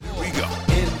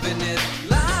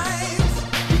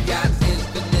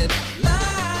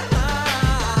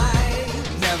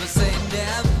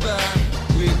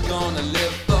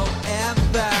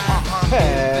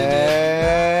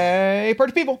Hey,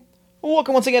 party people!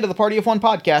 Welcome once again to the Party of One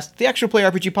podcast, the actual play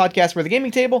RPG podcast where the gaming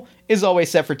table is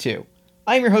always set for two.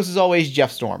 I am your host as always,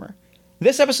 Jeff Stormer.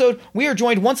 This episode, we are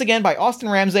joined once again by Austin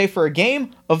Ramsey for a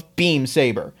game of Beam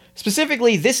Saber.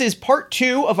 Specifically, this is part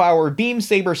 2 of our Beam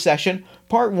Saber session.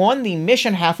 Part 1, the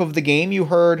mission half of the game you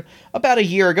heard about a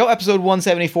year ago, episode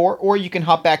 174, or you can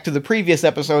hop back to the previous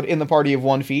episode in the Party of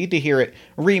One feed to hear it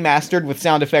remastered with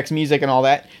sound effects, music, and all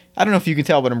that. I don't know if you can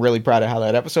tell, but I'm really proud of how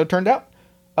that episode turned out.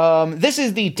 This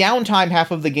is the downtime half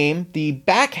of the game, the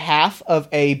back half of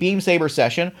a Beam Saber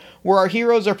session, where our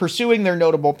heroes are pursuing their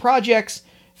notable projects,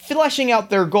 fleshing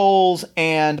out their goals,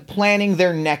 and planning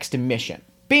their next mission.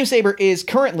 Beam Saber is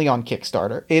currently on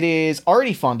Kickstarter. It is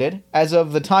already funded. As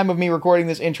of the time of me recording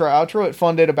this intro-outro, it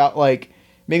funded about,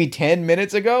 maybe 10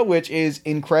 minutes ago, which is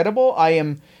incredible. I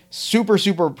am super,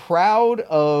 super proud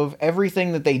of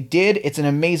everything that they did. It's an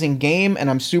amazing game,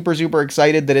 and I'm super, super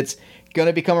excited that it's going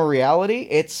to become a reality.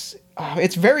 It's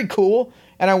very cool,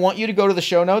 and I want you to go to the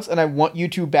show notes, and I want you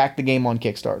to back the game on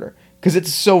Kickstarter, because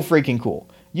it's so freaking cool.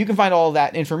 You can find all of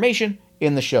that information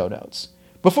in the show notes.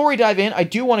 Before we dive in, I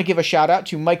do want to give a shout out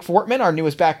to Mike Fortman, our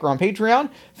newest backer on Patreon.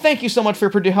 Thank you so much for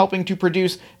helping to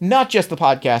produce not just the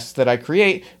podcasts that I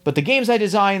create, but the games I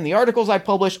design, the articles I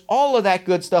publish, all of that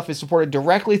good stuff is supported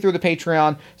directly through the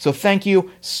Patreon, so thank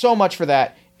you so much for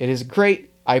that. It is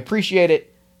great. I appreciate it.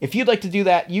 If you'd like to do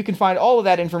that, you can find all of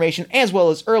that information, as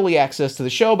well as early access to the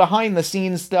show,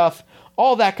 behind-the-scenes stuff,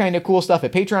 all that kind of cool stuff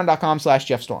at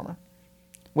patreon.com/JeffStormer.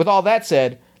 With all that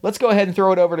said, let's go ahead and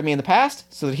throw it over to me in the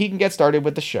past so that he can get started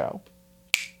with the show.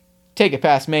 Take it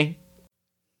past me.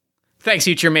 Thanks,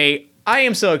 future me. I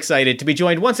am so excited to be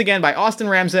joined once again by Austin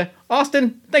Ramsey.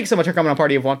 Austin, thanks so much for coming on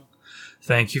Party of One.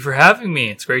 Thank you for having me.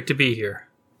 It's great to be here.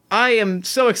 I am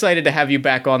so excited to have you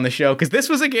back on the show, because this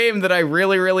was a game that I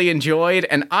really, really enjoyed,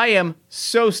 and I am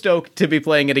so stoked to be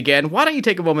playing it again. Why don't you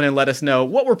take a moment and let us know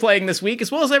what we're playing this week,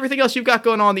 as well as everything else you've got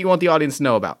going on that you want the audience to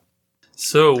know about.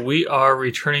 So we are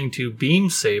returning to Beam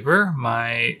Saber,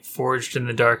 my Forged in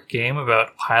the Dark game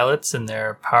about pilots and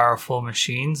their powerful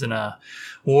machines in a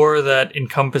war that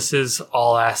encompasses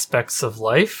all aspects of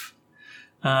life.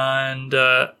 And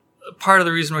part of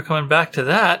the reason we're coming back to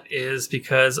that is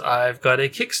because I've got a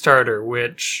Kickstarter,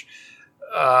 which,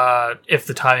 if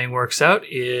the timing works out,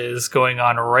 is going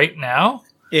on right now.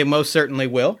 It most certainly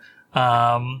will.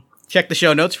 Check the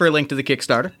show notes for a link to the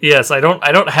Kickstarter. Yes, I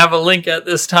don't have a link at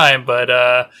this time,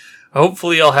 but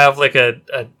hopefully I'll have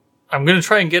I'm going to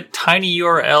try and get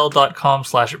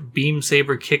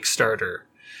tinyurl.com/beamsaberkickstarter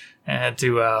and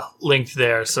to link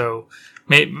there. So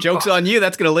joke's on you.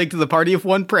 That's going to link to the Party of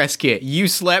One press kit. You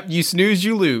slept, you snooze,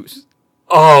 you lose.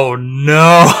 Oh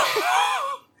no.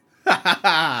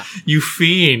 You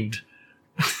fiend.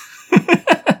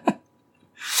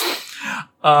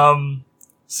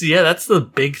 So yeah, that's the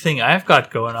big thing I've got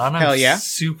going on. Hell yeah. I'm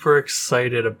super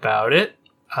excited about it.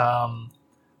 I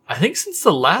think since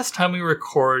the last time we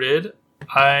recorded,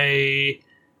 I've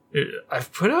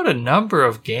put out a number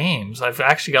of games. I've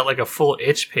actually got a full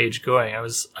itch page going.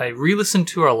 I re-listened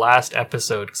to our last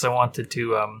episode because I wanted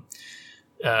to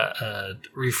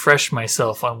refresh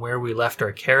myself on where we left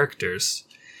our characters.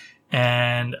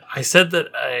 And I said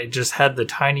that I just had the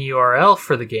tiny URL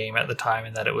for the game at the time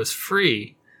and that it was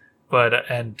free.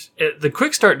 The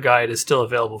quick start guide is still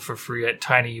available for free at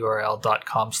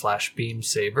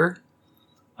tinyurl.com/beamsaber.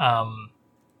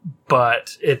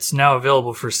 But it's now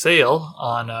available for sale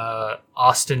on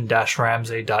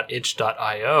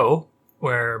austin-ramsey.itch.io,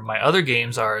 where my other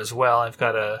games are as well. I've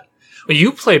got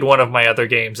you played one of my other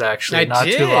games, actually, not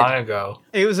too long ago.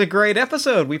 It was a great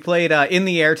episode. We played In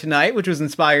the Air Tonight, which was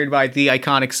inspired by the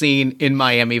iconic scene in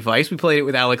Miami Vice. We played it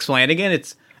with Alex Flanagan.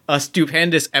 It's a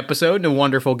stupendous episode and a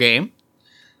wonderful game.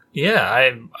 Yeah,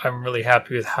 I'm really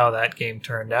happy with how that game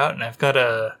turned out, and I've got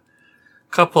a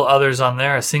couple others on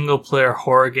there, a single-player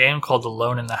horror game called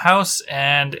Alone in the House,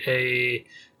 and a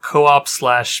co-op /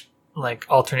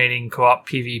 alternating co-op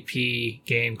PvP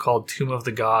game called Tomb of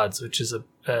the Gods, which is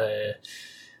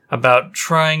about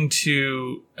trying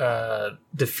to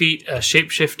defeat a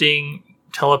shape-shifting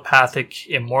telepathic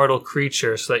immortal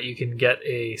creature so that you can get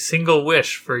a single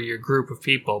wish for your group of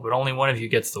people, but only one of you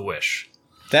gets the wish.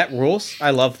 That rules. I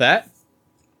love that.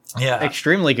 Yeah.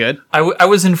 Extremely good. I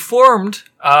was informed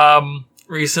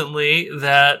recently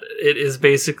that it is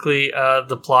basically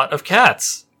the plot of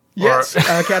Cats. Yes,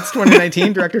 Cats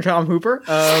 2019, director Tom Hooper.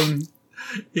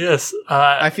 Yes.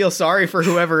 I feel sorry for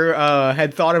whoever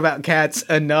had thought about cats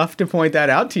enough to point that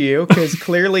out to you, because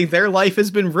clearly their life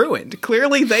has been ruined.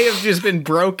 Clearly they have just been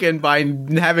broken by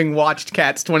having watched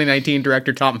Cats 2019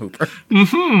 director Tom Hooper.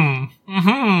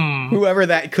 Whoever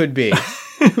that could be.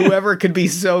 Whoever could be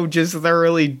so just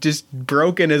thoroughly just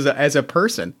broken as a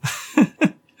person.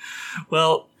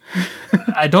 Well,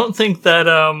 I don't think that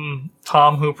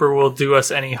Tom Hooper will do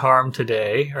us any harm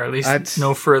today, or at least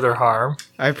no further harm.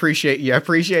 I appreciate you. I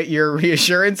appreciate your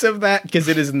reassurance of that, because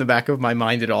it is in the back of my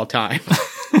mind at all times.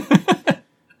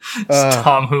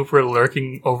 Tom Hooper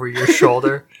lurking over your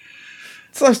shoulder.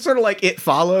 It's sort of like It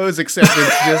Follows, except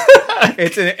it's just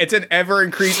it's an ever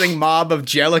increasing mob of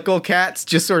Jellicle cats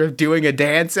just sort of doing a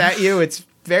dance at you. It's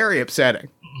very upsetting.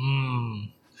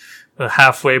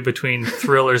 Halfway between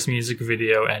Thriller's music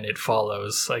video and It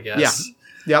Follows, I guess. Yeah.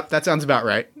 Yep, that sounds about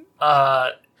right.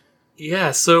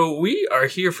 Yeah, so we are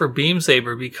here for Beam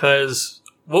Saber because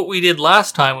what we did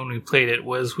last time when we played it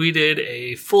was we did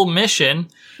a full mission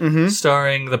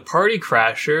starring the Party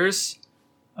Crashers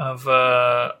of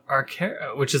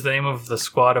which is the name of the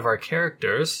squad of our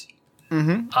characters.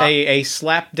 A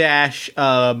slapdash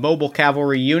mobile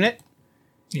cavalry unit.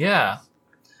 Yeah.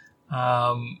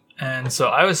 And so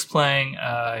I was playing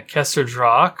Kessler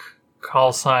Drak,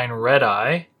 call sign Red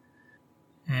Eye,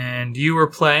 and you were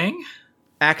playing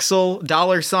Axel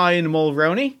 $sign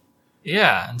Mulroney.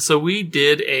 Yeah, and so we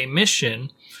did a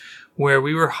mission where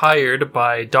we were hired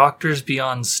by Doctors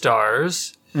Beyond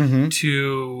Stars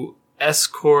to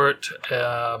escort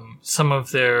some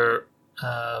of their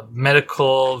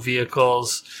medical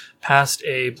vehicles past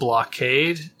a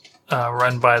blockade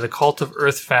run by the Cult of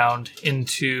Earthfound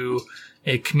into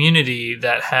a community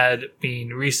that had been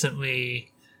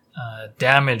recently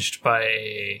damaged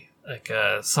by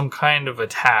some kind of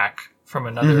attack from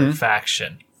another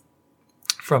faction,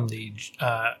 from the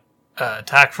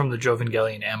attack from the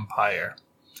Jovangelian Empire.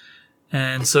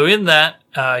 And so in that,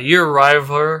 your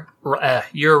rival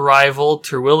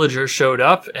Terwilliger showed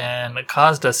up and it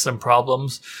caused us some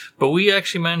problems, but we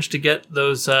actually managed to get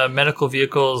those medical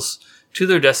vehicles to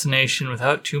their destination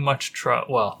without too much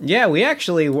trouble. Well, yeah, we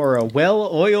actually were a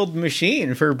well-oiled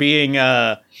machine for being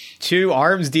two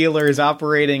arms dealers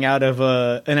operating out of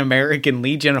an American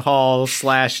Legion Hall /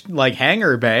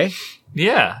 hangar bay.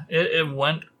 Yeah, it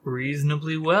went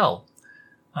reasonably well.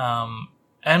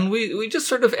 And we just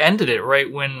sort of ended it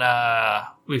right when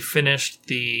we finished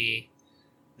the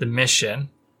mission.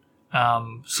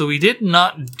 So we did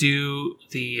not do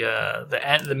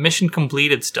the mission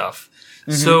completed stuff.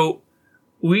 So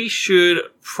we should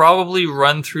probably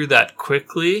run through that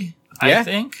quickly, I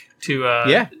think,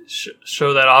 to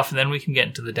show that off, and then we can get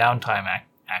into the downtime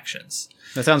actions.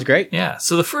 That sounds great. Yeah,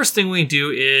 so the first thing we do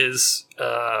is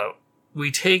we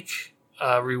take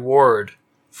a reward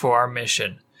for our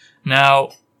mission.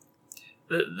 Now,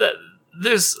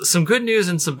 there's some good news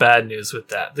and some bad news with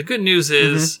that. The good news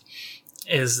is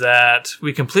that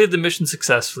we completed the mission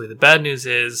successfully. The bad news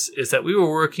is that we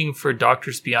were working for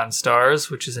Doctors Beyond Stars,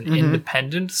 which is an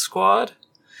independent squad.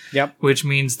 Yep. Which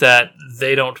means that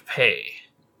they don't pay.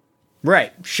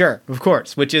 Right, sure, of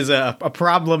course, which is a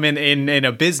problem in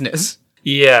a business.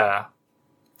 Yeah.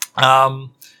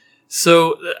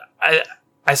 So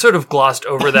I sort of glossed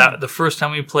over that the first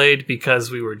time we played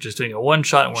because we were just doing a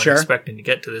one-shot and weren't expecting to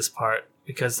get to this part.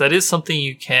 Because that is something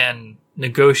you can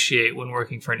negotiate when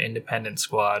working for an independent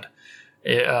squad,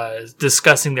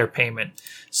 discussing their payment.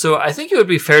 So I think it would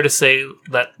be fair to say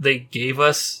that they gave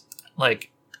us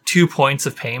 2 points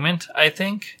of payment, I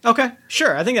think. Okay,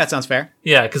 sure. I think that sounds fair.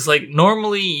 Yeah, because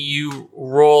normally you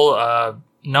roll a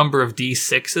number of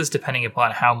D6s depending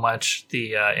upon how much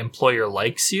the employer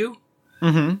likes you.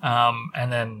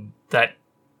 And then that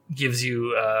gives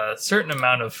you a certain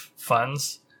amount of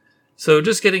funds. So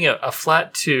just getting a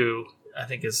flat 2, I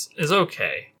think, is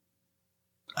okay.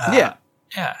 Yeah.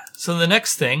 Yeah. So the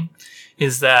next thing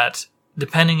is that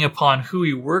depending upon who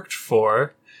you worked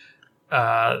for,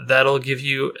 that'll give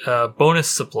you bonus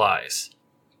supplies.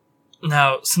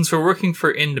 Now, since we're working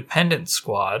for Independent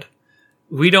Squad,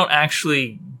 we don't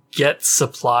actually get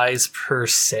supplies per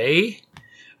se.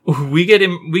 We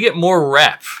get more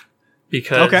rep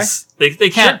because they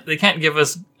can't give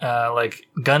us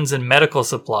guns and medical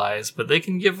supplies, but they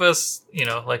can give us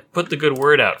put the good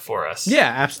word out for us.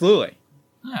 Yeah, absolutely.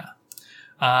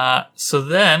 Yeah. So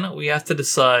then we have to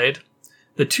decide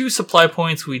the 2 supply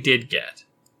points we did get.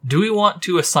 Do we want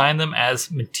to assign them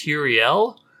as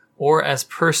materiel or as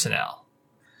personnel?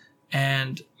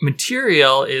 And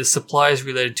materiel is supplies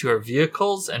related to our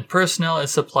vehicles, and personnel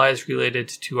is supplies related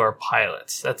to our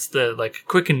pilots. That's the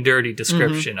quick and dirty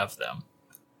description of them.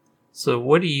 So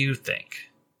what do you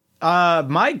think?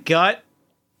 My gut,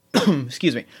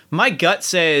 excuse me, my gut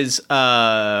says,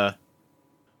 my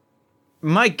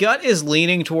gut is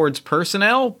leaning towards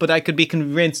personnel, but I could be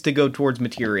convinced to go towards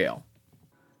material.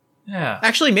 Yeah.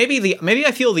 Actually, maybe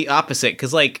I feel the opposite,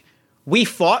 because, like, we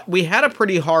had a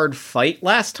pretty hard fight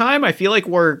last time. I feel like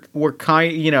we're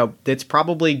it's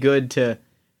probably good to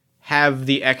have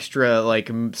the extra,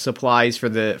 like, supplies for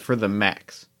the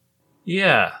mechs.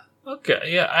 Yeah. Okay.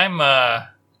 Yeah, I'm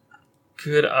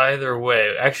good either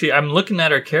way. Actually, I'm looking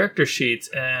at our character sheets,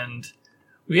 and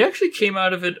we actually came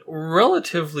out of it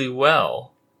relatively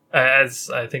well, as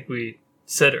I think we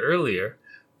said earlier.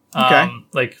 Okay.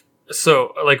 Like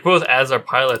both as our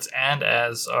pilots and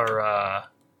as our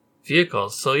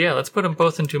vehicles. So yeah, let's put them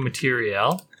both into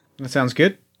materiel. That sounds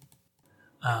good.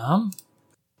 And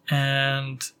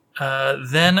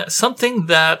then something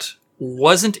that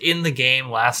wasn't in the game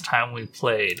last time we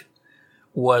played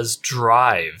was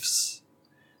drives.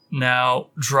 Now,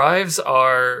 drives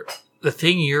are the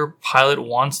thing your pilot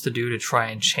wants to do to try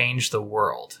and change the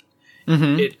world.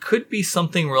 Mm-hmm. It could be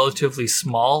something relatively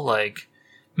small, like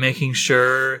making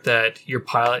sure that your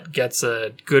pilot gets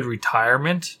a good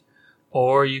retirement,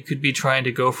 or you could be trying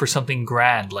to go for something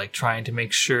grand, like trying to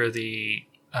make sure the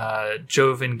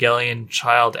Jovangelian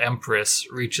child empress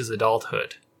reaches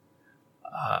adulthood.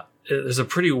 There's a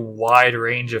pretty wide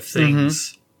range of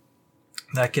things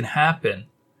that can happen.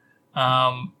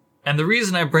 And the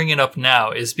reason I bring it up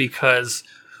now is because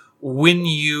when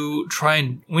you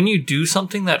do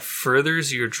something that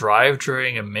furthers your drive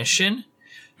during a mission,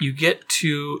 you get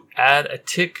to add a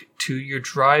tick to your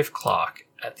drive clock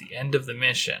at the end of the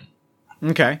mission.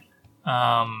 Okay.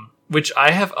 Which I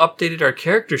have updated our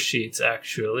character sheets,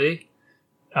 actually,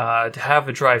 to have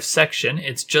a drive section.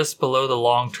 It's just below the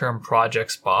long-term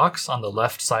projects box on the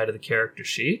left side of the character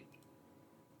sheet.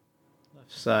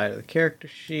 Left side of the character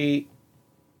sheet.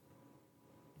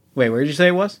 Wait, where did you say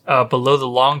it was? Below the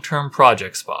long-term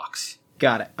projects box.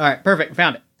 Got it. All right, perfect.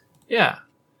 Found it. Yeah.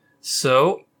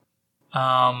 So,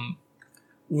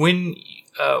 when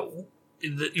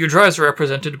your drives are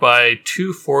represented by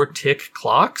 2 4-tick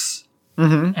clocks,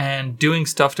 and doing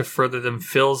stuff to further them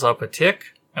fills up a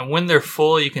tick. And when they're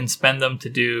full, you can spend them to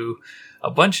do a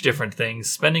bunch of different things.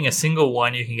 Spending a single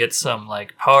one, you can get some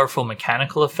like powerful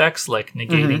mechanical effects, like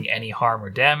negating any harm or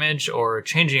damage, or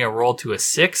changing a roll to a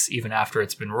 6 even after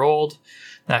it's been rolled,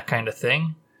 that kind of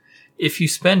thing. If you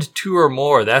spend 2 or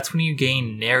more, that's when you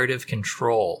gain narrative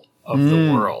control of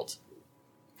the world.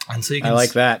 And so you can, I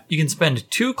like that. You can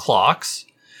spend 2 clocks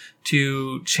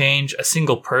to change a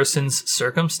single person's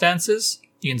circumstances.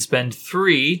 You can spend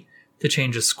 3 to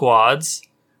change a squad's,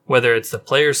 whether it's the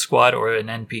player's squad or an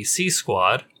NPC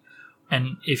squad.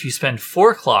 And if you spend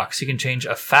 4 clocks, you can change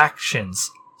a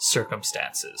faction's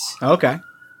circumstances. Okay.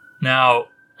 Now,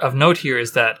 of note here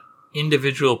is that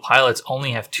individual pilots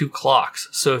only have 2 clocks.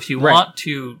 So if you want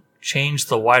to change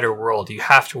the wider world, you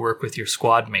have to work with your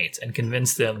squad mates and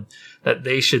convince them that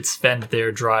they should spend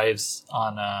their drives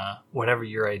on whatever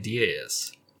your idea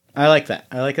is. I like that.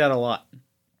 I like that a lot.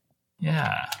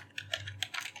 Yeah.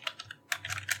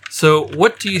 So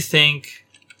what do you think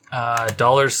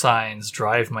 $sign's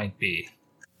drive might be?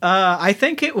 I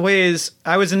think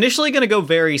I was initially going to go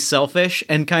very selfish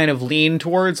and kind of lean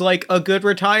towards like a good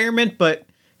retirement, but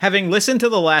having listened to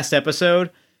the last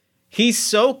episode, he's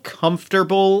so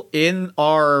comfortable in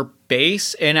our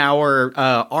base, in our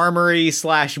armory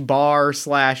 / bar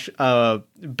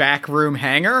 / backroom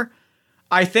hangar.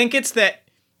 I think it's that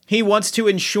he wants to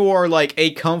ensure like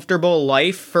a comfortable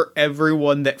life for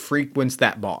everyone that frequents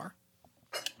that bar.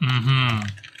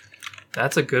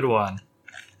 That's a good one.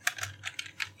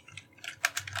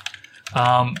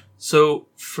 So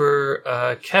for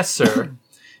Kesser,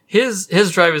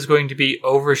 his drive is going to be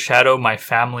overshadow my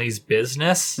family's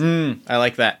business. I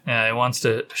like that. Yeah, he wants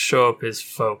to show up his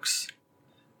folks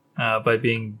by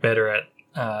being better at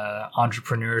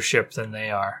entrepreneurship than they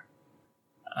are.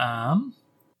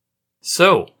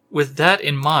 So, with that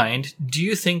in mind, do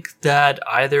you think that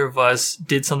either of us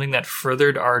did something that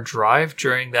furthered our drive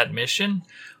during that mission?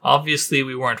 Obviously,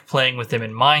 we weren't playing with him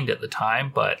in mind at the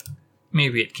time, but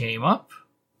maybe it came up.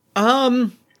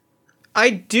 I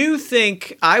do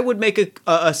think I would make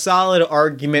a solid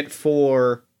argument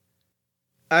for...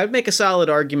 I'd make a solid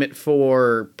argument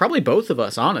for probably both of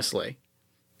us, honestly.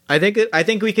 I think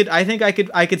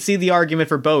I could see the argument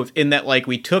for both in that, like,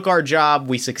 we took our job,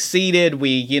 we succeeded,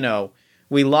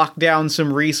 we locked down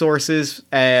some resources,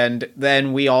 and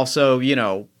then we also,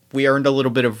 we earned a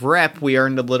little bit of rep, we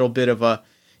earned a little bit of a,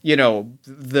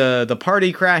 the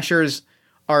party crashers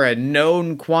are a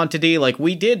known quantity. Like,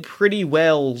 we did pretty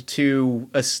well to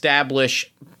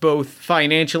establish both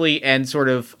financially and sort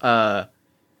of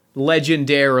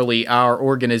legendarily our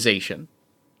organization.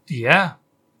 Yeah,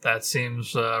 that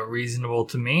seems reasonable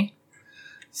to me.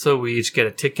 So we each get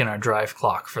a tick in our drive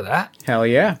clock for that. Hell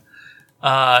yeah.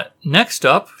 Next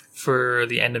up, for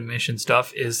the end of mission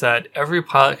stuff, is that every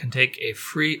pilot can take a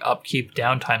free upkeep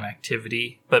downtime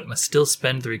activity, but must still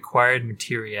spend the required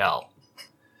materiel.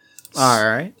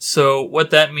 Alright. So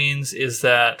what that means is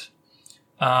that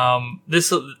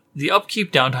the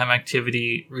upkeep downtime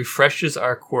activity refreshes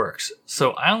our quirks.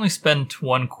 So I only spent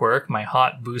one quirk, my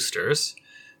hot boosters.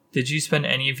 Did you spend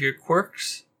any of your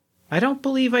quirks? I don't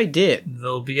believe I did.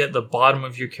 They'll be at the bottom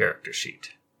of your character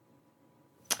sheet.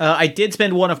 I did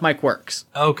spend one of my quirks.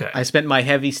 Okay. I spent my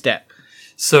heavy step.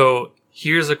 So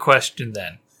here's a question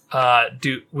then.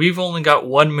 We've only got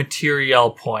one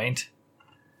materiel point.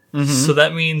 Mm-hmm. So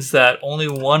that means that only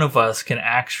one of us can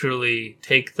actually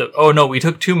take we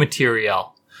took 2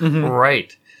 materiel. Mm-hmm.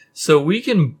 Right. So we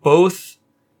can both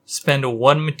spend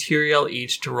 1 materiel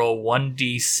each to roll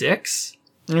 1d6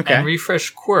 and refresh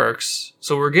quirks.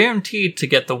 So we're guaranteed to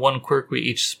get the 1 quirk we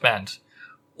each spent.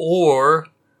 Or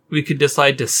we could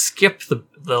decide to skip the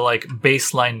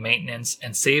baseline maintenance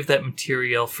and save that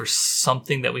material for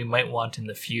something that we might want in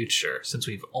the future, since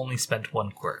we've only spent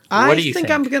 1 quirk. What do you think?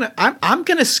 I'm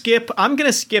gonna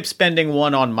skip spending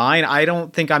 1 on mine. I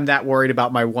don't think I'm that worried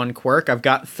about my 1 quirk. I've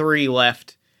got 3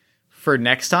 left for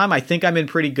next time. I think I'm in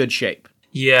pretty good shape.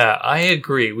 Yeah, I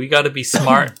agree. We got to be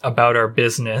smart about our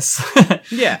business.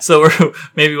 Yeah. So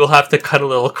maybe we'll have to cut a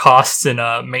little costs in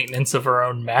maintenance of our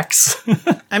own mechs.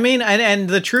 I mean, and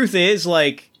the truth is,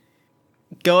 like,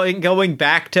 going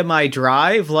back to my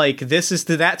drive, like,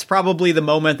 that's probably the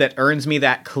moment that earns me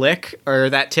that click or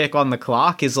that tick on the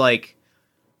clock. Is like,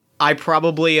 I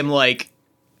probably am like,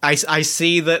 I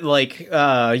see that, like,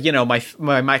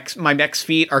 my mech's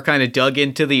feet are kind of dug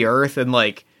into the earth and,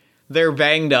 like, they're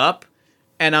banged up.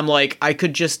 And I'm like, I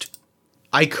could,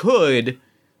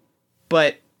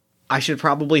 but I should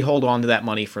probably hold on to that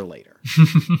money for later.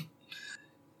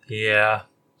 Yeah.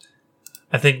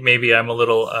 I think maybe I'm a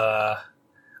little,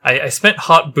 I spent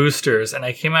hot boosters and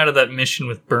I came out of that mission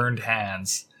with burned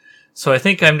hands. So I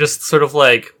think I'm just sort of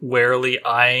like warily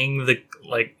eyeing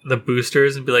the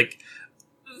boosters and be like,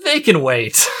 they can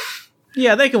wait.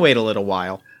 Yeah, they can wait a little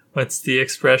while. What's the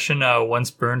expression? Once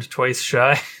burned, twice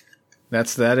shy.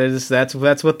 That's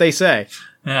what they say.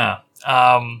 Yeah.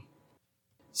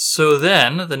 So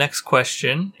then the next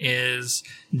question is,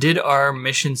 did our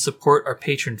mission support our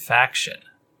patron faction?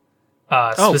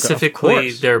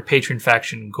 Specifically their patron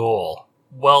faction goal.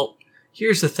 Well,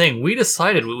 here's the thing. We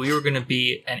decided we were going to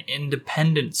be an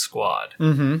independent squad.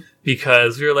 Mm-hmm.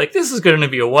 Because we were like, this is going to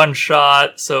be a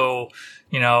one-shot, so,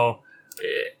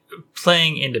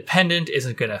 playing independent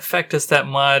isn't going to affect us that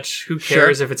much. Who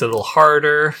cares if it's a little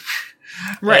harder?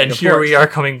 Right, and here we are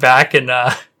coming back and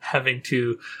having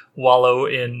to wallow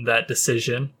in that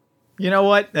decision. You know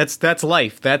what? That's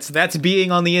life. That's being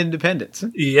on the independents.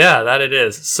 Yeah, that it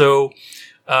is. So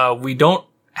we don't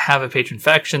have a patron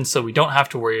faction, so we don't have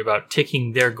to worry about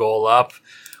ticking their goal up.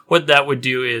 What that would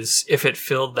do is, if it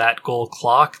filled that goal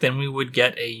clock, then we would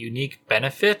get a unique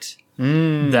benefit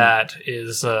that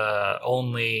is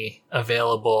only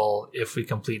available if we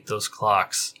complete those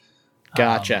clocks.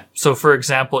 Gotcha. So, for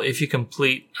example, if you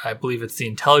complete, I believe it's the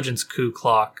intelligence coup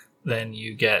clock, then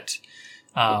you get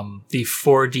the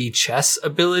 4D chess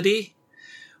ability,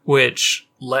 which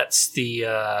lets the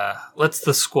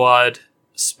squad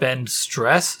spend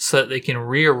stress so that they can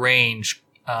rearrange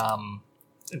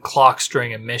clocks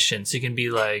during a mission. So you can be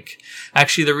like,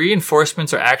 actually, the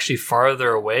reinforcements are actually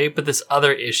farther away, but this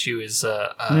other issue is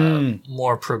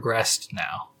more progressed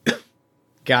now.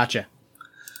 Gotcha.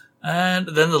 And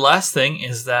then the last thing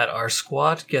is that our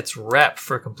squad gets rep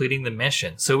for completing the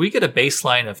mission. So we get a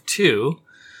baseline of 2,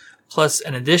 plus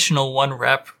an additional 1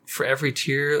 rep for every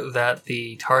tier that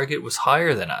the target was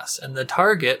higher than us. And the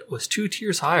target was 2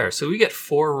 tiers higher, so we get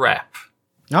 4 rep.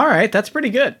 All right, that's pretty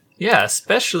good. Yeah,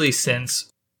 especially since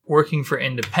working for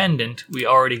independent, we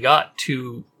already got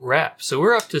 2 rep. So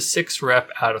we're up to 6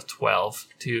 rep out of 12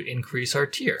 to increase our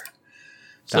tier.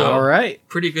 So all right.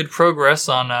 Pretty good progress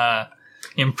on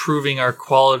improving our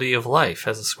quality of life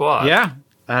as a squad. Yeah.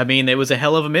 I mean, it was a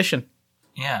hell of a mission.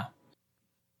 Yeah.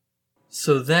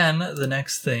 So then the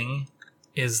next thing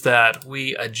is that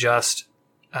we adjust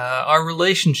our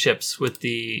relationships with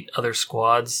the other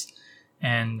squads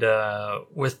and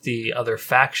with the other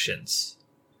factions.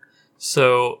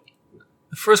 So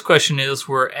the first question is,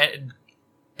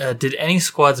 did any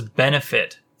squads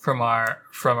benefit from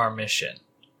our mission?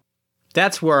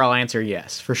 That's where I'll answer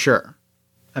yes, for sure.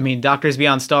 I mean, Doctors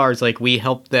Beyond Stars, like, we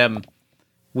help them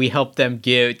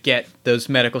get those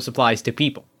medical supplies to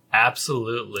people.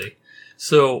 Absolutely.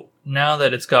 So now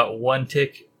that it's got one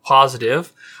tick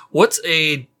positive, what's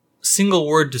a single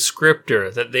word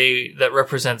descriptor that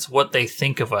represents what they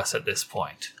think of us at this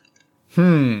point?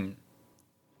 Do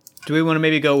we want to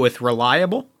maybe go with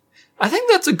reliable? I think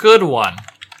that's a good one.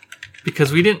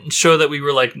 Because we didn't show that we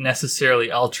were, like,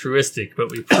 necessarily altruistic, but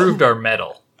we proved our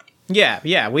mettle.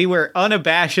 Yeah, we were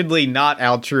unabashedly not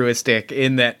altruistic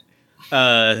in that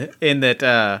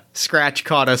Scratch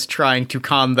caught us trying to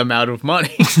con them out of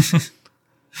money.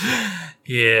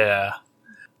 Yeah.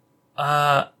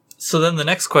 So then the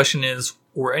next question is,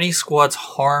 were any squads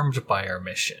harmed by our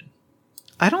mission?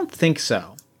 I don't think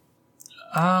so.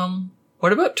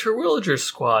 What about Terwilliger's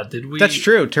squad? Did we... That's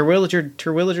true.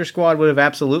 Terwilliger squad would have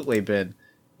absolutely been.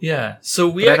 Yeah.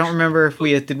 So I don't remember if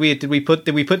we did we put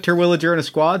Terwilliger in a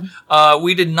squad?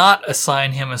 We did not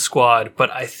assign him a squad, but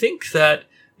I think that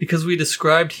because we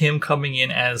described him coming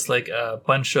in as like a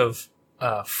bunch of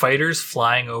fighters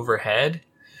flying overhead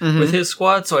with his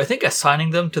squad, so I think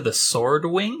assigning them to the Sword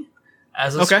Wing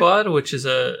as a squad, which is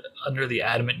under the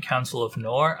Adamant Council of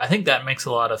Nor, I think that makes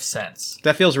a lot of sense.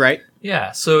 That feels right.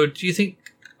 Yeah, so do you think...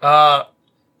 so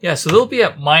they'll be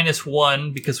at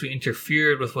 -1 because we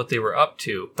interfered with what they were up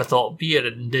to, but they'll be at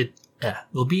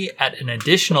an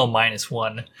additional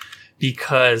 -1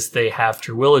 because they have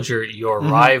Terwilliger, your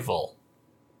rival.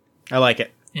 I like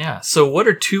it. Yeah, so what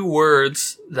are 2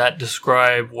 words that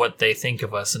describe what they think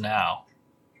of us now?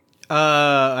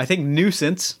 I think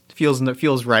nuisance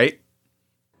feels right.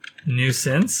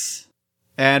 Nuisance.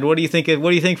 And what do you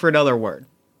think for another word?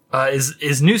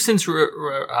 Is nuisance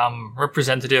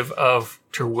representative of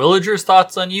Terwilliger's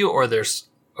thoughts on you, or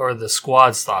the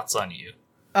squad's thoughts on you?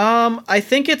 I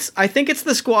think it's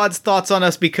the squad's thoughts on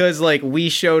us because like we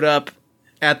showed up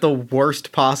at the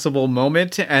worst possible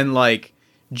moment and like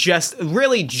just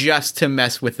to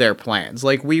mess with their plans.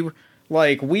 Like we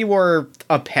were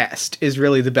a pest is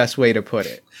really the best way to put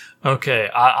it. Okay,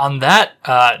 on that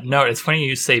note, it's funny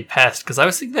you say pest, because I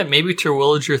was thinking that maybe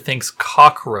Terwilliger thinks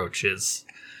cockroaches.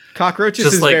 Cockroaches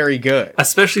just is very good.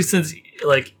 Especially since,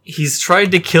 like, he's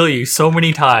tried to kill you so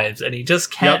many times, and he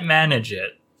just can't manage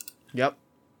it. Yep.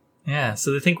 Yeah,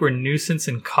 so they think we're nuisance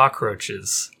and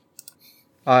cockroaches.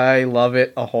 I love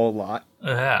it a whole lot.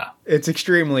 Yeah. It's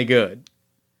extremely good.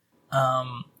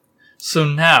 So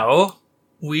now,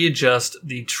 we adjust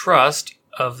the trust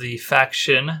of the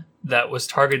faction that was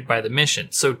targeted by the mission.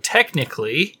 So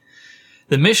technically,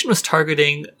 the mission was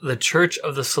targeting the Church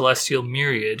of the Celestial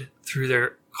Myriad through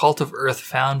their Cult of Earth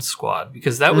Found squad,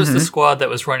 because that was the squad that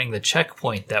was running the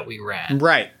checkpoint that we ran.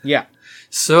 Right, yeah.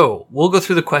 So, we'll go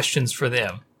through the questions for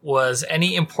them. Was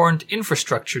any important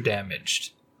infrastructure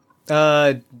damaged?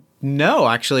 No,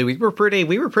 actually, we were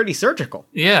pretty surgical.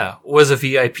 Yeah. Was a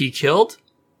VIP killed?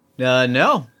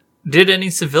 No. Did any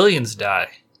civilians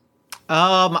die?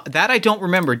 That I don't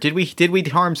remember. Did we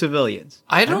harm civilians?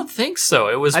 I don't think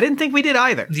so. I didn't think we did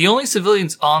either. The only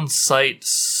civilians on site,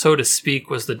 so to speak,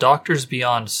 was the Doctors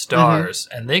Beyond Stars,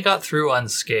 and they got through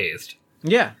unscathed.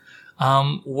 Yeah.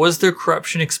 Was there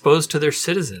corruption exposed to their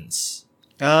citizens?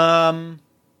 I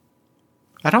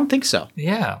don't think so.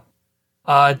 Yeah.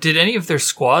 Did any of their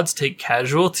squads take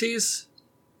casualties?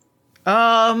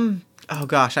 Oh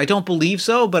gosh, I don't believe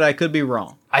so, but I could be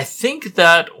wrong. I think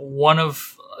that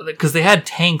because they had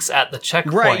tanks at the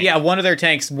checkpoint. Right, yeah, one of their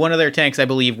tanks, I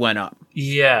believe, went up.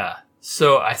 Yeah.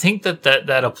 So I think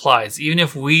that applies, even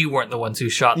if we weren't the ones who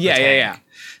shot the tank. Yeah.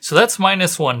 So that's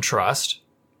 -1 trust.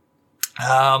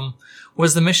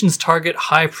 Was the mission's target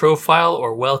high profile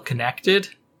or well connected?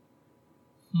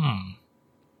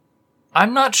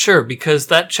 I'm not sure, because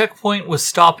that checkpoint was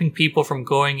stopping people from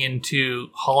going into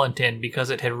Hollanton because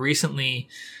it had recently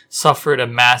suffered a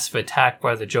massive attack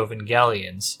by the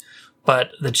Jovengalians.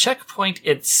 But the checkpoint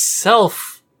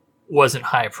itself wasn't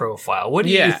high profile. What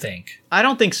do you think? I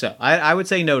don't think so. I would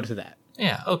say no to that.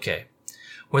 Yeah, okay.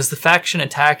 Was the faction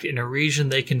attacked in a region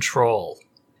they control?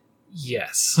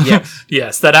 Yes.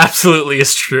 Yes, that absolutely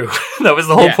is true. That was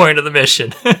the whole point of the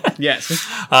mission. Yes.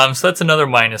 So that's another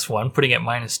 -1, putting it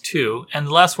 -2. And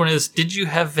the last one is, did you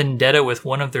have vendetta with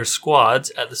one of their squads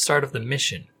at the start of the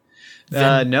mission?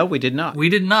 No, we did not. We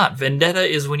did not. Vendetta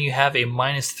is when you have a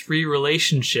 -3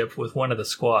 relationship with one of the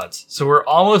squads. So we're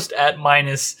almost at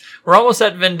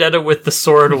vendetta with the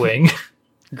Sword Wing.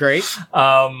 Great.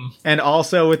 And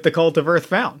also with the Cult of Earth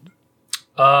Found.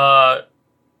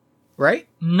 Right?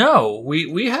 No,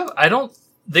 we have.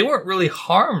 They weren't really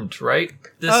harmed, right?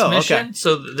 This mission, okay.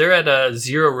 So they're at a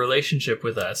 0 relationship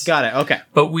with us. Got it. Okay.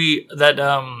 But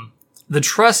the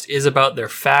trust is about their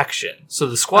faction. So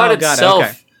the squad got it, itself,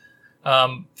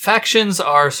 okay. Factions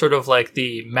are sort of like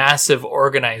the massive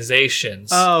organizations.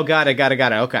 Oh, got it.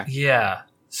 Okay. Yeah.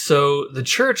 So the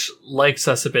church likes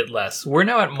us a bit less. We're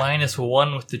now at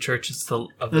 -1 with the churches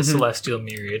of the Celestial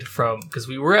Myriad because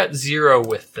we were at 0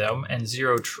 with them and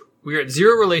we were at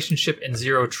 0 relationship and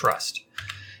 0 trust.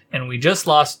 And we just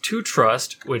lost 2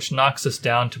 trust, which knocks us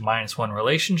down to -1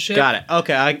 relationship. Got it.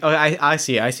 Okay. I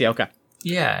see. Okay.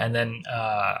 Yeah, and then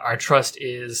our trust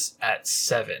is at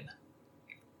 7.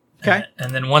 Okay.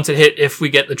 And then once it hit, if we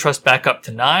get the trust back up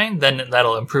to 9, then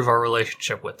that'll improve our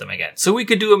relationship with them again. So we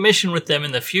could do a mission with them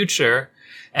in the future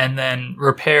and then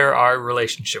repair our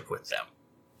relationship with them.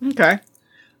 Okay.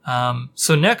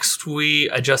 So next we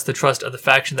adjust the trust of the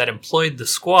faction that employed the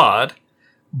squad,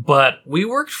 but we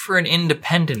worked for an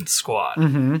independent squad.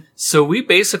 Mm-hmm. So we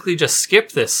basically just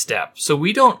skip this step. So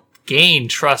we don't gain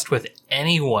trust with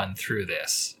anyone through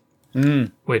this,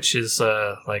 which is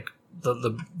like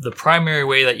the primary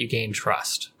way that you gain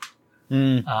trust.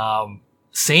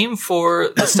 Same for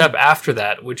the step after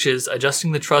that, which is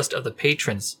adjusting the trust of the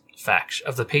patron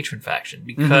faction,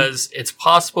 because it's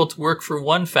possible to work for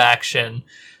one faction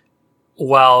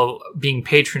while being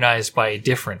patronized by a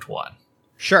different one.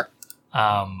 Sure.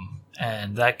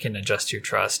 And that can adjust your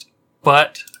trust,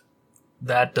 but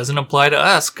that doesn't apply to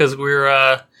us because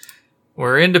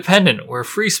we're independent. We're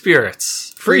free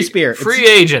spirits. Free spirits. Free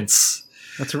agents.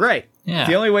 That's right. Yeah. It's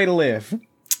the only way to live.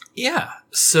 Yeah.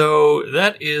 So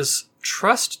that is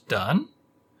trust done.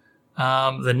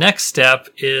 The next step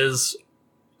is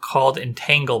called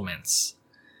entanglements.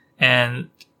 And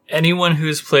anyone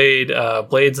who's played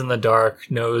Blades in the Dark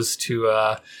knows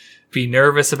to be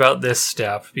nervous about this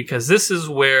step, because this is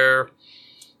where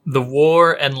the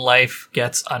war and life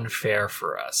gets unfair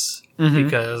for us. Mm-hmm.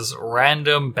 Because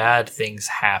random bad things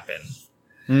happen.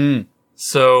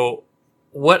 So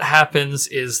what happens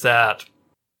is that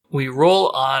we roll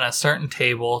on a certain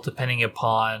table depending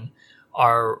upon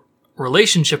our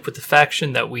relationship with the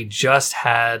faction that we just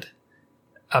had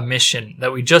a mission,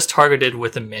 that we just targeted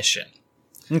with a mission.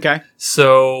 Okay.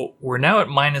 So we're now at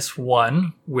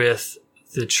 -1 with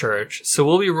the church. So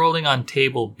we'll be rolling on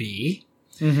table B.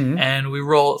 And we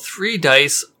roll 3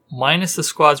 dice minus the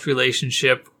squad's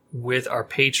relationship with our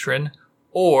patron,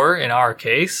 or in our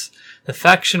case, the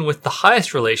faction with the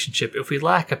highest relationship if we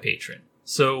lack a patron.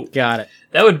 So got it.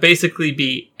 That would basically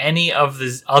be any of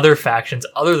the other factions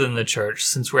other than the church,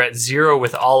 since we're at 0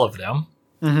 with all of them.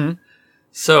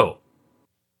 So,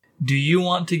 do you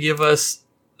want to give us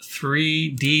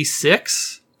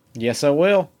 3d6? Yes, I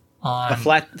will. A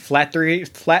flat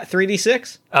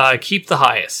 3d6? Keep the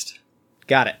highest.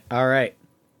 Got it. All right.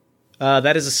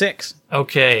 That is a 6.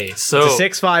 Okay, so it's a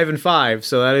 6, 5, and 5,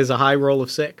 so that is a high roll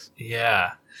of 6.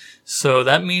 Yeah. So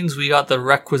that means we got the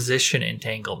requisition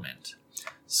entanglement.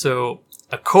 So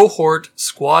a cohort,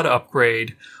 squad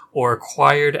upgrade, or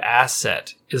acquired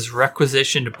asset is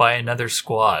requisitioned by another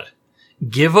squad.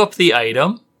 Give up the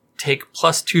item, take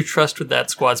 +2 trust with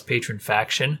that squad's patron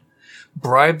faction,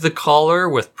 bribe the caller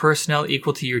with personnel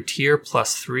equal to your tier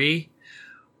 +3,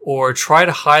 or try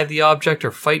to hide the object or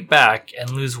fight back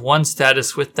and lose 1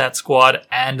 status with that squad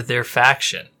and their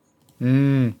faction.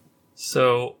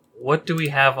 So what do we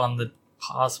have on the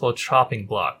possible chopping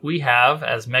block? We have,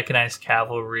 as mechanized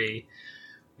cavalry,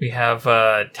 we have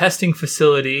a testing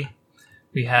facility,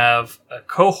 we have a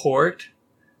cohort,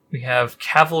 we have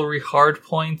cavalry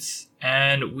hardpoints,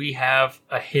 and we have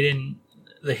the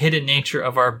hidden nature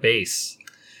of our base.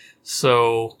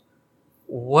 So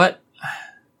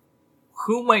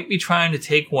who might be trying to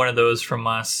take one of those from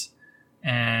us,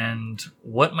 and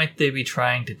what might they be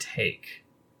trying to take?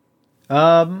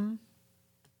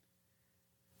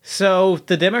 So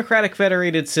the Democratic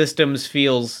Federated Systems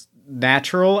feels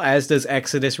natural, as does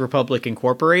Exodus Republic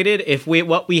Incorporated.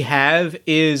 What we have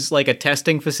is like a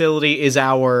testing facility if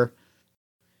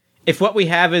what we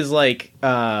have is like,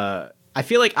 I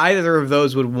feel like either of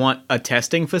those would want a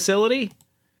testing facility.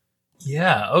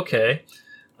 Yeah, okay.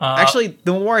 Actually,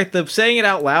 saying it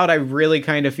out loud, I really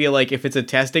kind of feel like if it's a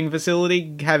testing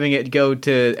facility, having it go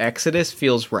to Exodus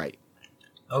feels right.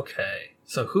 Okay,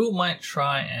 so who might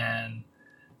try and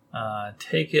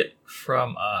take it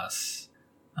from us?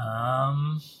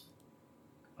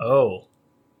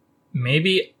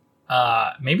 Maybe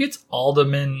it's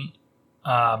Alderman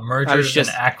mergers and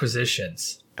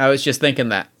acquisitions. I was just thinking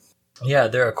that. Yeah,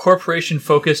 they're a corporation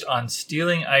focused on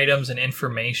stealing items and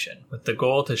information with the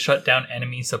goal to shut down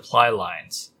enemy supply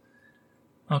lines.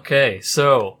 Okay,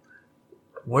 so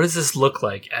what does this look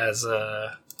like as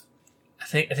I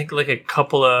think like a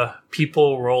couple of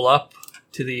people roll up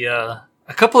to a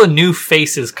a couple of new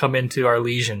faces come into our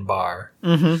Legion bar.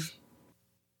 Mm-hmm.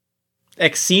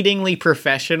 Exceedingly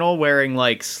professional, wearing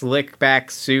like slick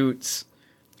back suits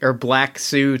or black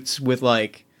suits with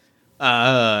like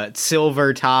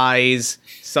silver ties,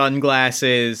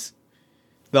 sunglasses,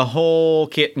 the whole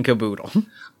kit and caboodle.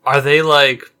 Are they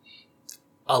like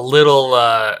a little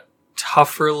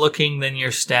tougher looking than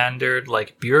your standard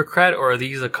like bureaucrat, or are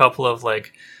these a couple of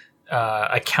like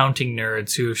accounting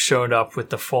nerds who have showed up with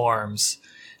the forms?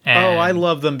 Oh, I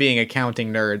love them being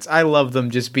accounting nerds. I love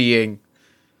them just being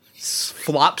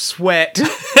flop sweat.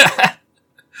 A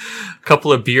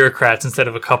couple of bureaucrats instead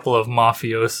of a couple of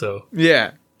mafioso.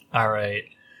 Yeah. All right.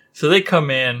 So they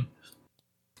come in,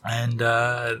 and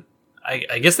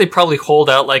I guess they probably hold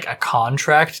out like a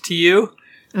contract to you,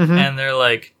 and they're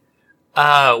like,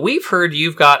 we've heard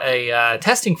you've got a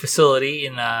testing facility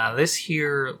in this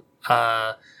here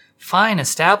fine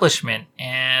establishment,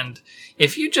 and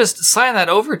if you just sign that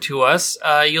over to us,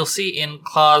 you'll see in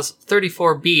clause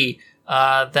 34B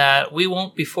that we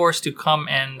won't be forced to come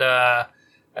and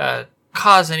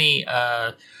cause any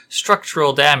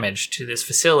structural damage to this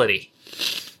facility.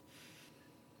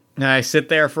 I sit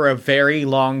there for a very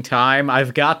long time.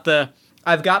 I've got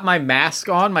my mask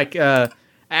on. My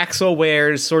Axel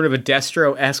wears sort of a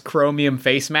Destro-esque chromium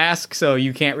face mask, so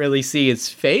you can't really see his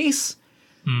face.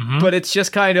 Mm-hmm. But it's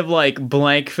just kind of like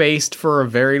blank-faced for a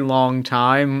very long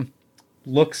time.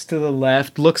 Looks to the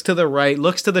left, looks to the right,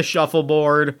 looks to the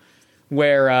shuffleboard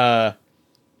where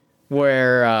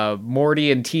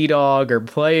Morty and T-Dog are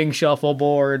playing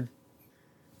shuffleboard.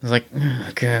 I was like,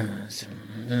 oh, God.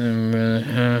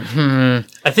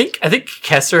 I think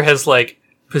Kessler has like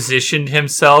positioned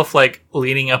himself like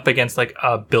leaning up against like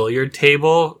a billiard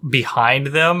table behind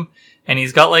them, and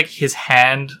he's got like his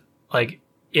hand like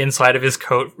inside of his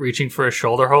coat reaching for a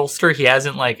shoulder holster. He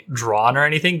hasn't like drawn or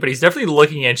anything, but he's definitely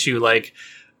looking at you like,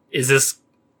 is this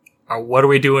what are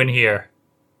we doing here?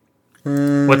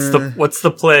 What's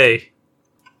the play?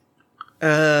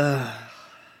 I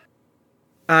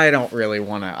don't really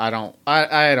want to. I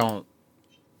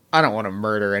don't want to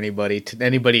murder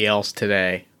anybody else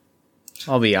today.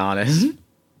 I'll be honest.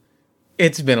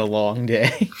 It's been a long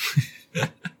day.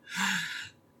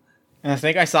 I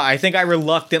think I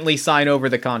reluctantly sign over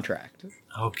the contract.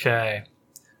 Okay.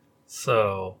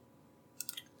 So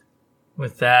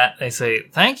with that, they say,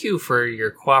 thank you for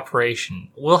your cooperation.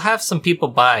 We'll have some people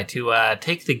by to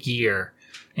take the gear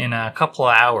in a couple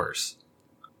of hours.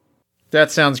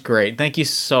 That sounds great. Thank you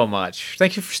so much.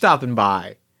 Thank you for stopping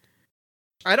by.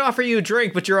 I'd offer you a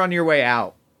drink, but you're on your way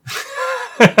out.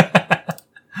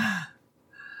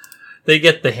 They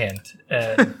get the hint,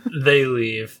 and they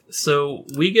leave. So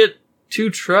we get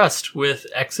to trust with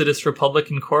Exodus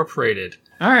Republic Incorporated.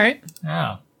 All right.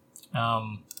 Yeah.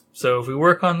 So if we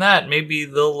work on that, maybe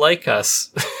they'll like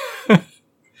us.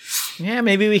 Yeah,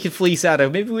 maybe we could fleece out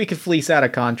a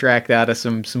contract out of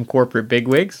some corporate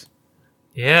bigwigs.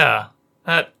 Yeah,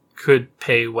 that could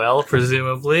pay well,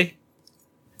 presumably.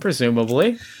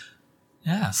 Presumably.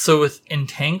 Yeah, so with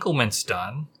entanglements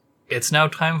done, it's now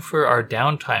time for our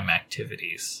downtime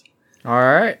activities. All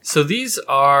right. So these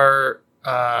are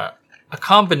a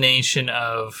combination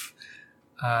of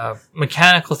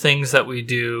mechanical things that we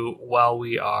do while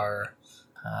we are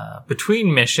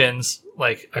between missions,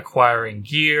 like acquiring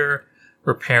gear,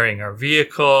 repairing our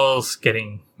vehicles,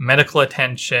 getting medical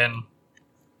attention,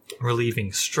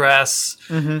 relieving stress,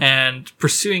 and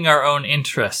pursuing our own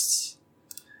interests.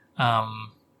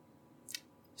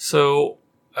 So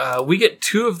we get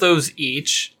 2 of those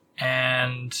each,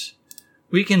 and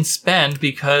we can spend,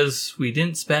 because we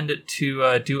didn't spend it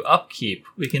to do upkeep,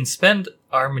 we can spend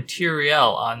our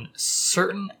materiel on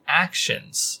certain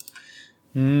actions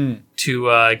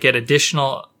to get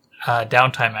additional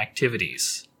downtime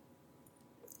activities.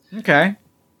 Okay.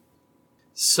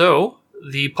 So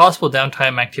the possible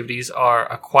downtime activities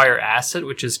are acquire asset,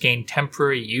 which is gain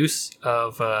temporary use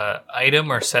of an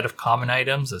item or set of common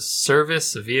items, a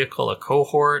service, a vehicle, a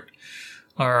cohort,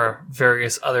 or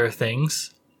various other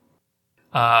things.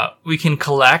 We can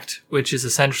collect, which is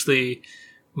essentially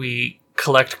we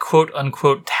collect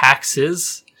quote-unquote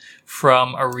taxes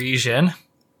from a region,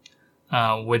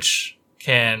 which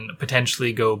can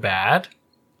potentially go bad.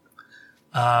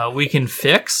 We can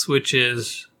fix, which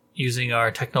is using our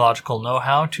technological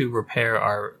know-how to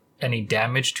repair any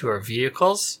damage to our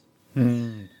vehicles.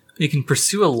 We can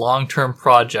pursue a long-term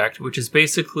project, which is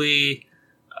basically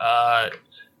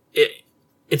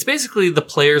it's basically the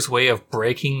player's way of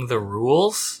breaking the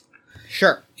rules.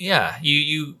 Sure. Yeah,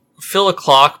 you fill a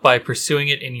clock by pursuing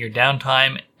it in your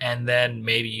downtime, and then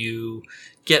maybe you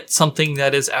get something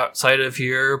that is outside of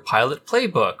your pilot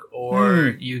playbook,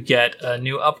 or you get a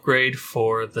new upgrade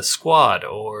for the squad,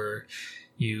 or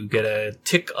you get a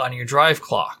tick on your drive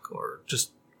clock, or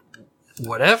just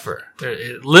whatever.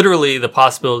 Literally, the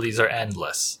possibilities are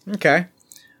endless. Okay.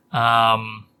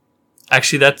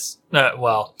 Actually, that's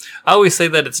well. I always say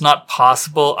that it's not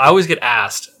possible. I always get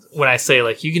asked when I say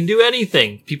like you can do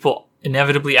anything. People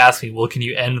inevitably ask me, "Well, can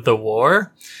you end the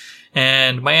war?"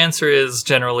 And my answer is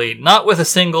generally not with a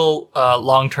single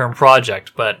long-term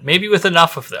project, but maybe with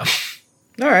enough of them.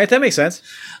 All right, that makes sense.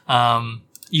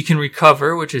 You can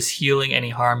recover, which is healing any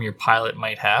harm your pilot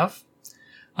might have.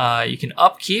 You can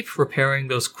upkeep, repairing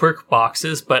those quirk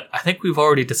boxes, but I think we've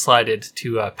already decided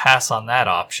to pass on that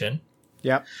option.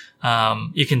 Yep.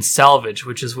 You can salvage,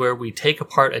 which is where we take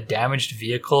apart a damaged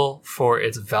vehicle for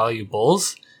its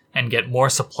valuables and get more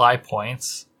supply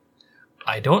points.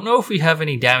 I don't know if we have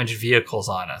any damaged vehicles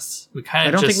on us.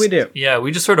 I don't think we do. Yeah,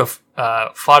 we just sort of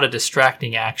fought a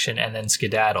distracting action and then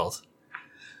skedaddled.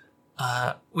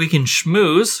 We can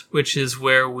schmooze, which is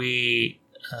where we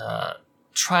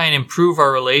try and improve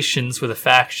our relations with a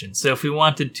faction. So if we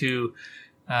wanted to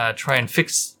try and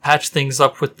patch things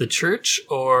up with the church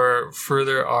or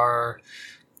further our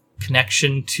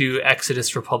connection to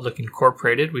Exodus Republic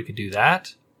Incorporated, we could do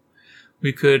that.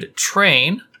 We could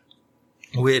train,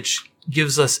 which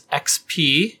gives us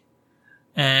XP,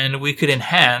 and we could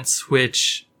enhance,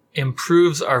 which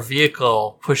improves our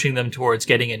vehicle, pushing them towards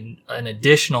getting an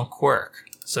additional quirk,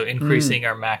 so increasing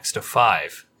our max to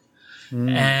 5.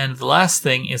 And the last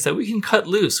thing is that we can cut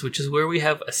loose, which is where we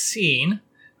have a scene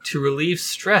to relieve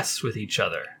stress with each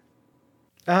other.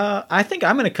 I think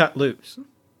I'm going to cut loose.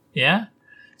 Yeah?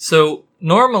 So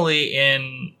normally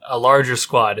in a larger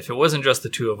squad, if it wasn't just the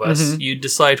two of us, you'd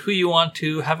decide who you want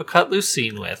to have a cut loose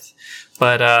scene with.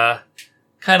 But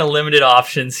kind of limited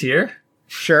options here.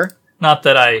 Sure. Not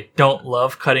that I don't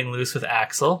love cutting loose with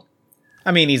Axel.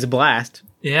 I mean, he's a blast.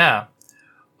 Yeah.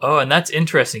 Oh, and that's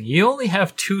interesting. You only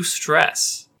have 2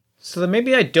 stress. So then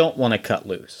maybe I don't want to cut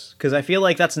loose, because I feel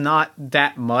like that's not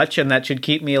that much, and that should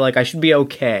keep me, like, I should be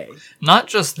okay. Not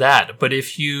just that, but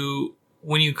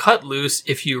when you cut loose,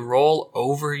 if you roll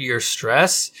over your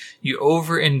stress, you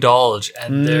overindulge,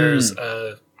 and there's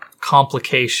a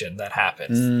complication that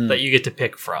happens that you get to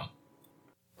pick from.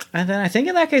 And then I think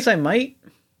in that case I might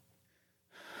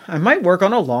work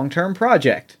on a long-term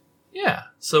project. Yeah.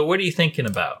 So what are you thinking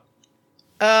about?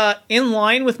 In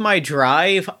line with my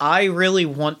drive, I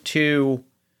want to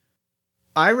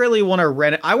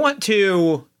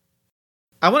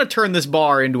turn this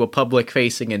bar into a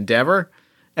public-facing endeavor,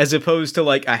 as opposed to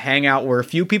like a hangout where a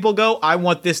few people go. I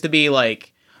want this to be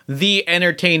like the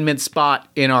entertainment spot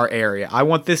in our area. I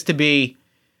want this to be,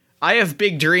 I have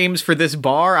big dreams for this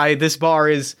bar. This bar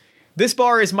is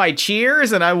my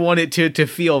Cheers, and I want it to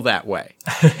feel that way.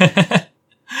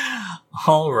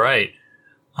 All right.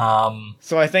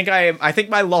 So I think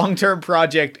my long-term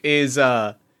project is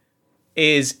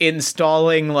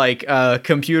installing like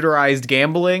computerized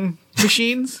gambling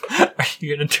machines. Are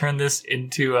you going to turn this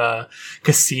into a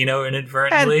casino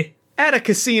inadvertently? At a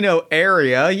casino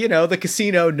area, the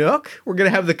casino nook. We're going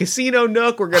to have the casino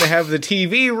nook. We're going to have the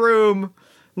TV room.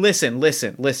 Listen.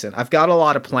 I've got a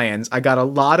lot of plans. I got a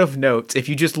lot of notes. If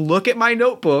you just look at my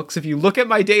notebooks, if you look at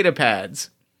my data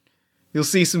pads, you'll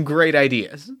see some great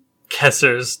ideas.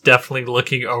 Kesser's definitely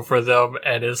looking over them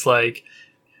and is like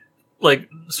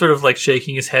sort of like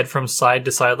shaking his head from side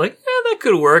to side, like, that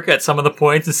could work at some of the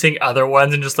points, and seeing other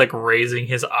ones and just like raising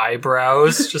his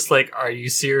eyebrows, just like, are you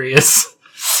serious?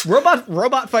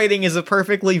 Robot fighting is a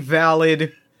perfectly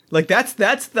valid, like, that's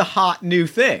the hot new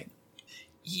thing.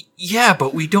 Yeah,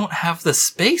 but we don't have the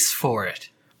space for it.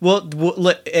 Well,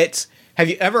 have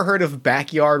you ever heard of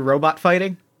backyard robot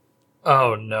fighting?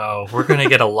 Oh no, we're gonna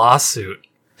get a lawsuit.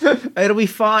 It'll be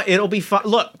fine.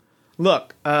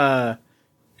 Look,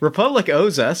 Republic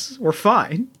owes us. We're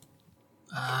fine.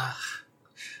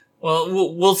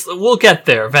 Well, we'll get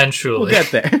there eventually. We'll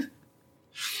get there.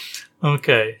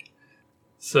 Okay.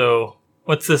 So,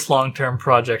 what's this long-term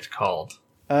project called?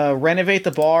 Renovate the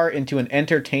bar into an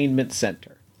entertainment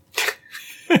center.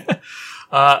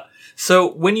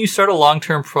 So, when you start a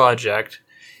long-term project,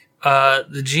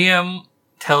 the GM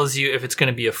tells you if it's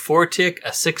going to be a 4-tick, a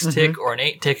 6-tick, or an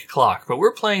 8-tick clock. But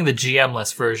we're playing the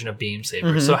GM-less version of Beam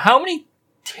Saber. So how many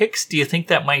ticks do you think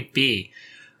that might be?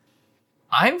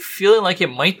 I'm feeling like it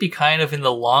might be kind of in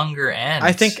the longer end.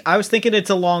 I was thinking it's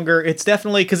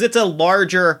definitely, because it's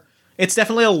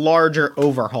definitely a larger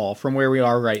overhaul from where we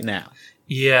are right now.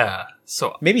 Yeah.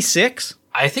 So maybe 6?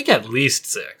 I think at least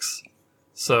 6.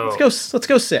 So let's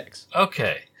go 6.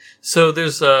 Okay. So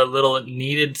there's a little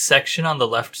kneaded section on the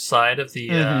left side of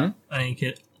the, and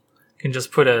you can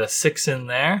just put a 6 in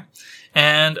there.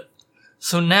 And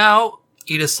so now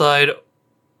you decide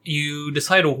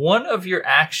one of your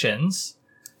actions.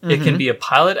 It can be a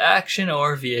pilot action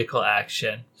or a vehicle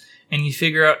action. And you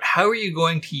figure out how are you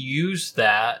going to use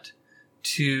that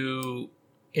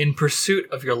in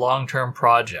pursuit of your long-term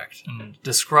project, and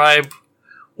describe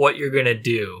what you're going to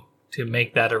do to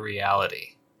make that a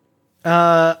reality.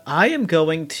 I'm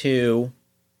going to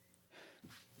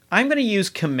use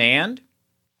command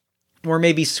or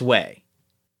maybe sway.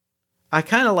 I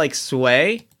kind of like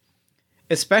sway,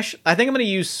 especially. I think I'm going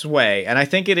to use sway, and I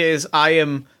think it is.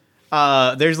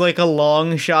 There's like a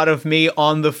long shot of me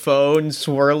on the phone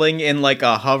swirling in like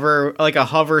a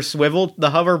hover swivel,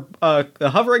 the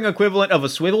hovering equivalent of a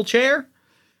swivel chair.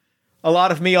 A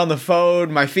lot of me on the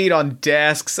phone, my feet on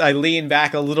desks. I lean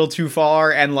back a little too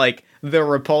far, and like the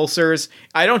repulsors,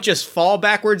 I don't just fall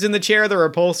backwards in the chair. The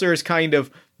repulsors kind of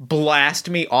blast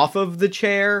me off of the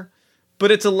chair.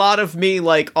 But it's a lot of me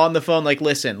like on the phone, like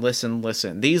listen.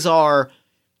 These are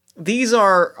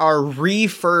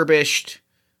refurbished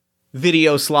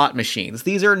video slot machines.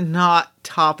 These are not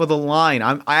top of the line.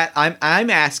 I'm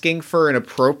asking for an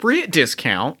appropriate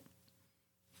discount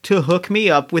to hook me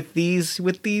up with these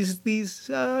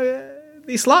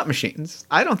slot machines.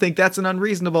 I don't think that's an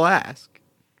unreasonable ask.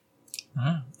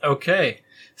 Okay,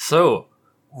 so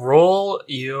roll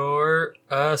your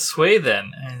sway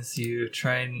then as you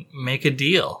try and make a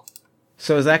deal.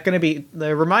 So is that going to be...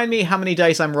 remind me how many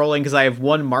dice I'm rolling, because I have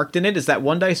one marked in it. Is that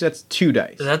one dice? That's 2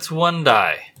 dice. That's 1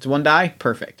 die. It's 1 die?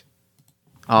 Perfect.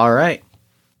 All right.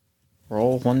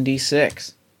 Roll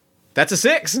 1d6. That's a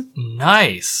 6.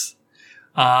 Nice.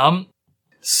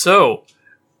 So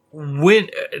when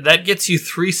that gets you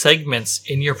 3 segments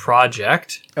in your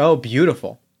project. Oh,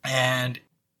 beautiful. And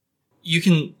you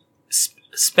can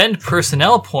spend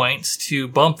personnel points to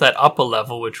bump that up a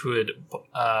level, which would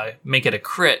make it a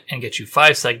crit and get you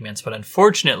 5 segments. But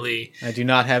unfortunately, I do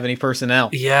not have any personnel.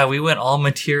 Yeah, we went all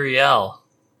materiel.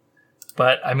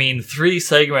 But I mean, 3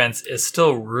 segments is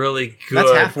still really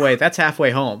good. That's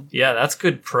halfway home. Yeah, that's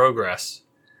good progress.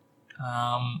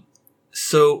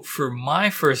 So for my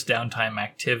first downtime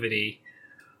activity,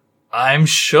 I'm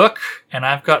shook, and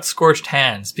I've got scorched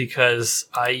hands because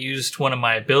I used one of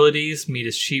my abilities, Meat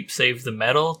is Cheap, Save the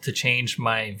Metal, to change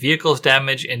my vehicle's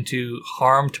damage into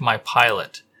harm to my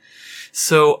pilot.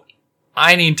 So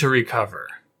I need to recover.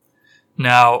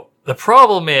 Now, the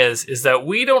problem is that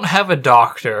we don't have a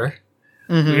doctor.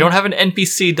 We don't have an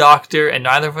NPC doctor, and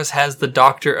neither of us has the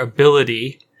doctor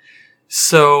ability.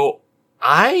 So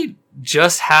I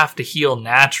just have to heal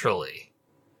naturally,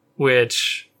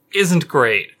 which isn't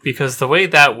great, because the way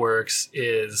that works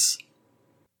is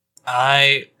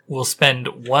I will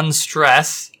spend 1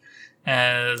 stress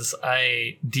as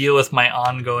I deal with my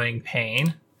ongoing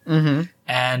pain,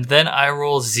 and then I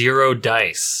roll 0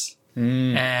 dice.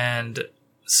 And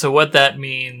so what that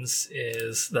means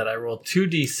is that I roll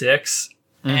 2d6,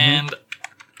 and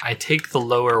I take the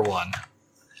lower one.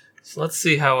 So let's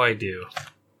see how I do.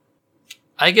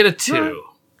 I get a 2.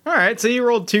 All right, so you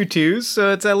rolled 2 2s,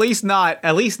 so it's at least not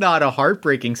a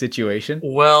heartbreaking situation.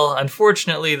 Well,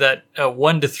 unfortunately, that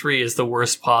 1 to 3 is the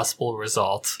worst possible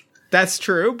result. That's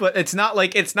true, but it's not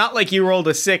like you rolled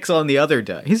a 6 on the other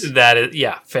dice. That is,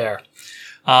 yeah, fair.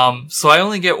 So I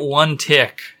only get 1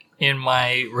 tick in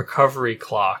my recovery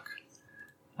clock,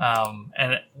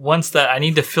 and once that, I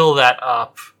need to fill that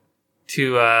up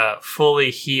to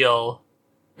fully heal.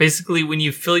 Basically, when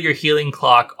you fill your healing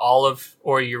clock,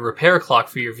 or your repair clock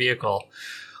for your vehicle,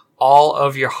 all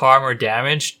of your harm or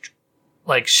damage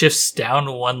like shifts down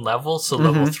to 1 level. So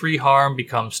level 3 harm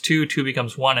becomes 2, 2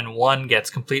 becomes 1, and 1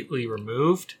 gets completely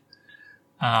removed.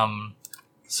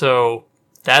 So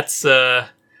that's I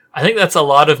think that's a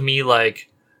lot of me. Like,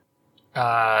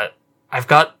 I've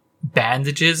got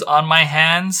bandages on my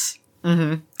hands,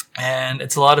 and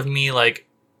it's a lot of me like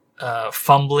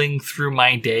fumbling through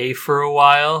my day for a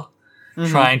while,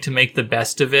 trying to make the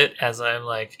best of it as I'm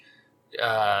like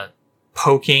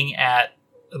poking at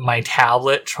my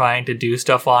tablet, trying to do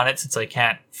stuff on it since I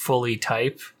can't fully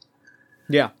type.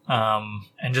 Yeah.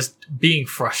 And just being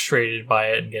frustrated by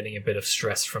it and getting a bit of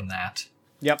stress from that.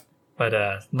 Yep.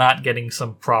 But not getting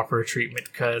some proper treatment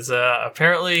because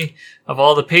apparently of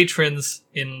all the patrons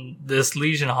in this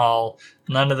Legion Hall,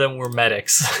 none of them were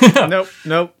medics.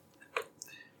 Nope.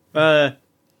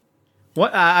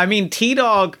 What? I mean,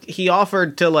 T-Dog, he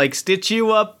offered to like stitch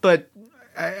you up, but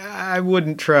I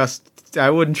wouldn't trust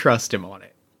him on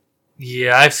it.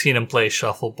 Yeah, I've seen him play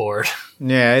shuffleboard.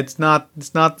 Yeah, it's not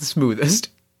the smoothest.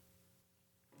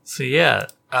 So yeah,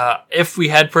 if we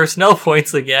had personnel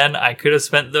points again, I could have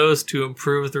spent those to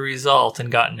improve the result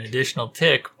and gotten an additional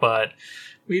tick, but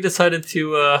we decided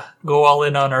to go all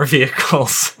in on our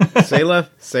vehicles. Say la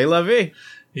vie.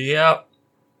 Yep.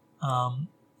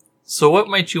 So what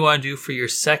might you want to do for your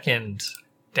second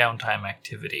downtime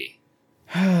activity?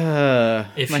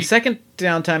 Second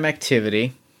downtime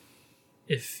activity.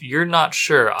 If you're not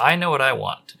sure, I know what I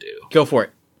want to do. Go for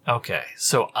it. Okay,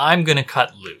 so I'm going to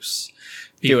cut loose.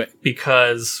 Do it.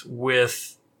 Because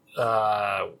with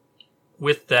that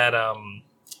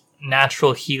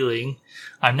natural healing,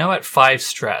 I'm now at 5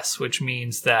 stress, which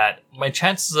means that my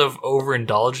chances of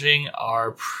overindulging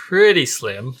are pretty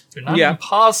slim. They're not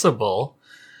impossible,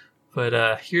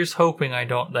 but here's hoping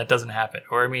that doesn't happen.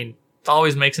 Or, I mean, it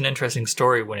always makes an interesting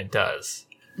story when it does.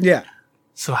 Yeah.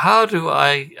 So how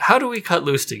do we cut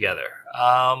loose together?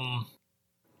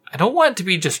 I don't want it to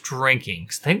be just drinking,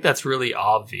 'cause I think that's really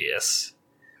obvious.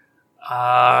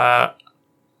 I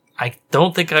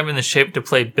don't think I'm in the shape to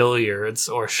play billiards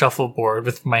or shuffleboard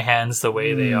with my hands the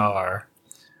way they are.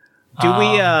 Do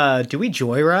we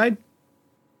joyride?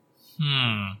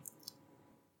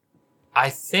 I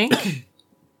think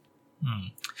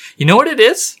You know what it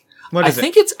is? What is I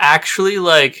think it's actually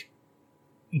like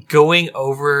going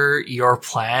over your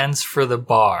plans for the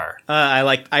bar.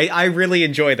 I really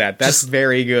enjoy that. That's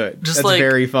very good. That's like,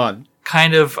 very fun.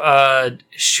 Kind of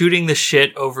shooting the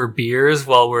shit over beers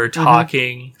while we're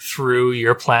talking through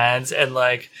your plans, and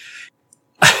like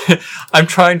I'm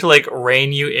trying to like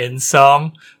rein you in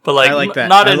some, but like I like that.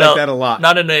 Not I in like that a lot.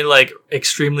 Not in a like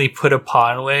extremely put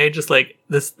upon way. Just like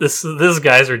this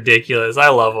guy's ridiculous. I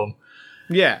love him.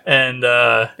 Yeah, and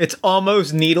it's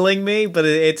almost needling me, but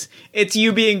it's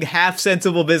you being half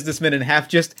sensible businessman and half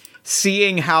just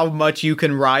seeing how much you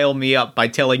can rile me up by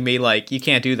telling me like you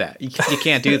can't do that. You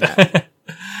can't do that.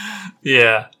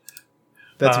 Yeah,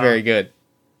 that's very good.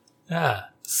 Yeah.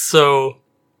 So,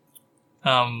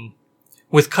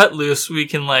 with Cut Loose, we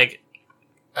can like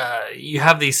you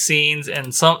have these scenes,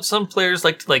 and some players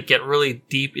like to like get really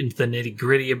deep into the nitty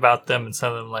gritty about them, and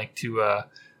some of them like to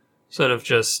sort of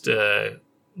just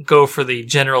go for the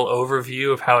general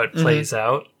overview of how it plays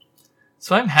out.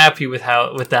 So I'm happy with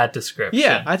that description.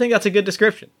 Yeah, I think that's a good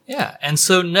description. Yeah, and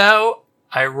so now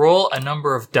I roll a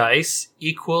number of dice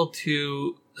equal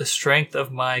to the strength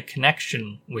of my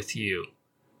connection with you,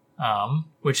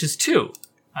 which is 2.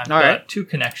 I've got 2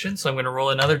 connections, so I'm going to roll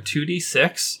another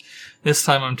 2d6. This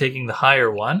time I'm taking the higher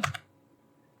one.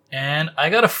 And I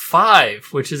got a 5,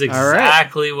 which is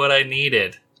exactly what I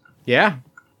needed. Yeah.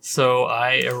 So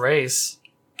I erase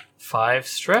 5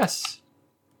 stress.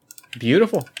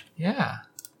 Beautiful. Yeah.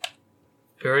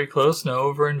 Very close,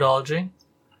 no overindulging.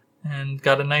 And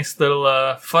got a nice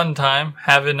little fun time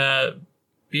having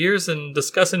beers and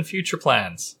discussing future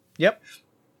plans. Yep.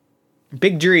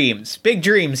 Big dreams. Big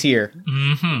dreams here.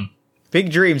 Mm-hmm.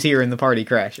 Big dreams here in the Party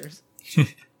Crashers.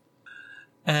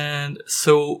 And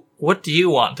so what do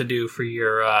you want to do for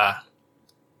your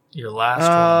last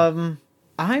one?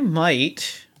 I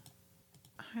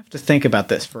have to think about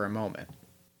this for a moment.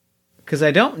 Because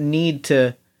I don't need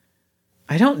to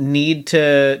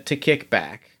kick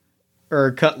back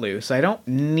or cut loose. I don't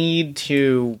want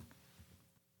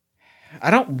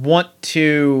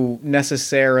to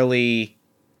necessarily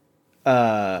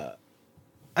want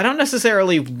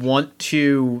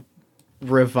to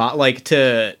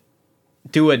to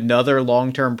do another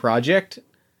long-term project.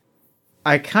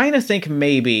 I kind of think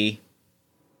maybe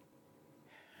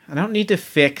I don't need to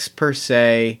fix per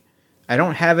se. I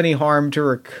don't have any harm to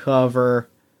recover.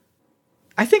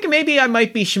 I think maybe I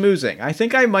might be schmoozing. I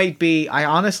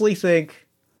honestly think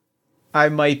I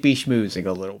might be schmoozing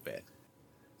a little bit.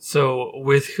 So,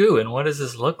 with who, and what does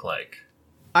this look like?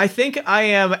 I think I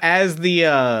am as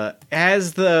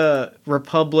the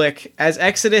Republic, as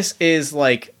Exodus is,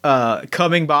 like,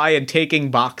 coming by and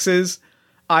taking boxes,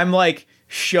 I'm, like,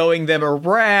 showing them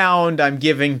around, I'm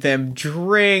giving them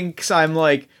drinks, I'm,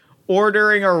 like,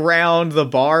 ordering around the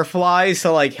barflies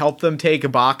to like help them take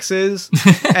boxes.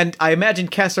 And I imagine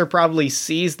Kessler probably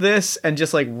sees this and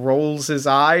just like rolls his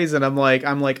eyes, and I'm like,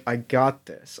 I got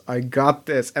this.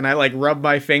 And I like rub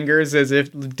my fingers as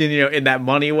if, in that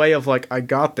money way of like, I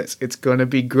got this. It's gonna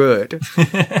be good.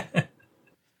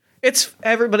 It's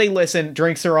everybody listen,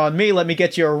 drinks are on me. Let me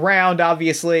get you around.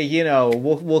 Obviously,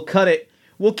 we'll cut it.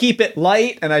 We'll keep it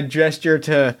light. And I gesture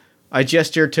to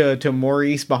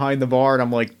Maurice behind the bar, and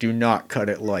I'm like, do not cut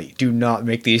it light. Do not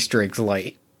make these drinks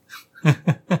light.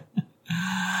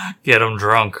 Get them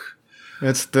drunk.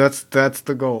 That's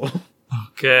the goal.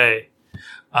 Okay.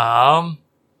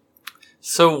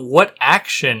 So what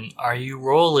action are you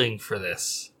rolling for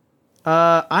this?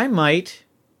 I might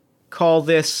call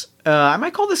this. I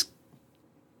might call this.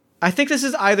 I think this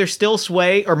is either still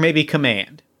sway or maybe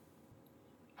command.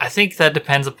 I think that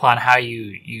depends upon how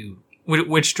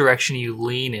which direction you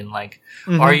lean in. Like,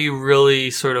 are you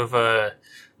really sort of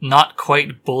not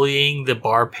quite bullying the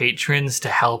bar patrons to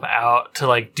help out, to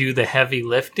like do the heavy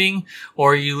lifting,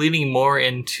 or are you leaning more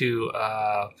into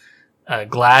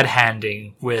glad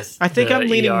handing with? I think I'm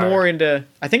leaning more into.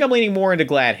 I think I'm leaning more into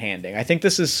glad handing. I think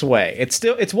this is sway. It's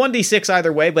 1d6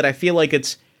 either way, but I feel like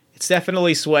it's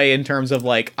definitely sway in terms of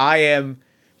like I am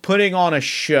putting on a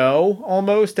show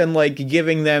almost and like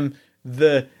giving them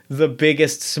the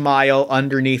biggest smile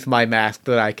underneath my mask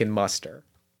that I can muster.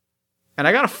 And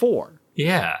I got a 4.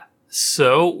 Yeah.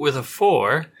 So with a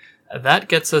 4, that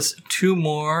gets us 2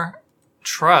 more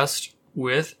trust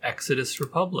with Exodus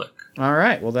Republic. All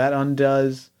right. Well, that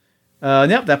undoes.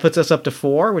 Yep, that puts us up to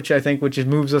 4, which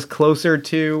moves us closer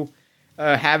to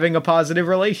having a positive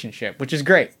relationship, which is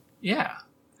great. Yeah.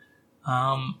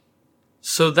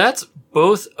 So that's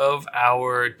both of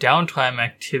our downtime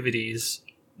activities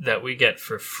that we get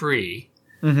for free.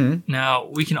 Mm-hmm. Now,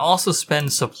 we can also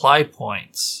spend supply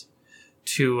points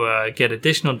to get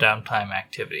additional downtime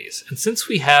activities. And since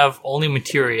we have only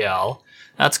material,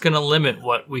 that's going to limit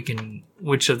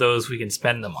which of those we can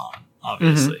spend them on,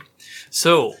 obviously. Mm-hmm.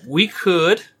 So we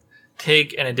could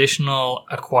take an additional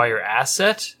acquire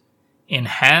asset,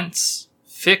 enhance,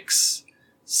 fix,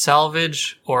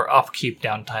 salvage, or upkeep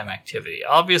downtime activity.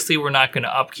 Obviously, we're not going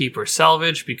to upkeep or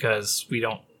salvage because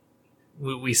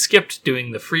we skipped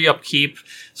doing the free upkeep,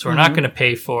 so we're not going to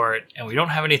pay for it, and we don't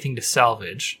have anything to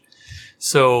salvage.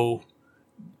 So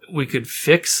we could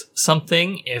fix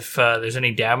something if there's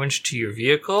any damage to your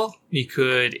vehicle. We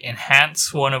could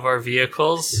enhance one of our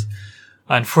vehicles.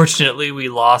 Unfortunately, we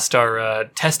lost our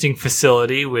testing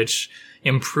facility, which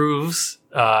improves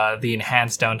the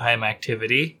enhanced downtime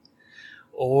activity.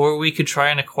 Or we could try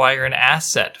and acquire an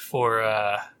asset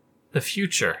for the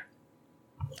future.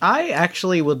 I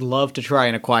actually would love to try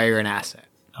and acquire an asset.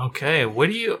 Okay, what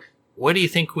do you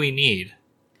think we need?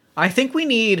 I think we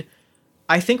need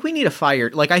a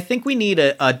fire. Like, I think we need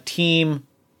a team.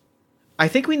 I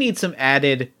think we need some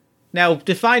added. Now,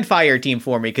 define fire team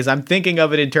for me, because I'm thinking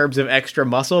of it in terms of extra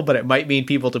muscle, but it might mean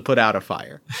people to put out a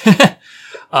fire.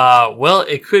 Well,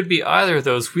 it could be either of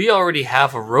those. We already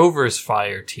have a Rovers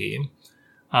fire team.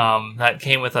 That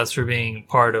came with us for being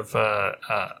part of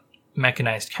a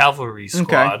mechanized cavalry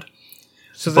squad. Okay.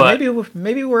 So then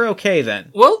maybe we're okay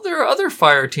then. Well, there are other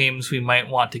fire teams we might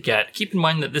want to get. Keep in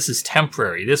mind that this is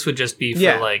temporary. This would just be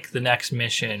for like the next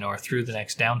mission or through the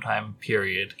next downtime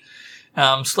period.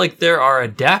 So like there are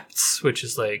adepts, which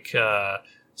is like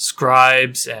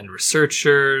scribes and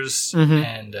researchers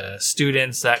and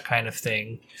students, that kind of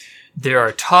thing. There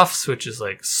are toughs, which is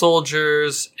like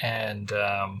soldiers and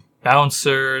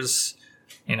bouncers,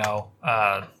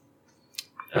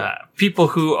 people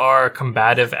who are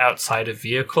combative outside of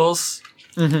vehicles.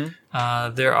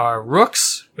 Mm-hmm. There are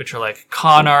rooks, which are like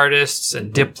con artists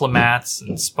and diplomats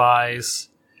and spies.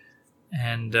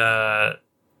 And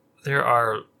there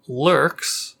are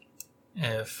lurks,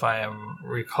 if I am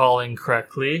recalling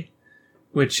correctly,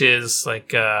 which is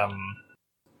like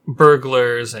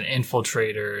burglars and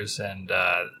infiltrators and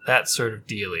that sort of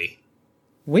dealy.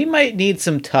 We might need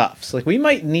some toughs. Like, we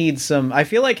might need some. I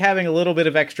feel like having a little bit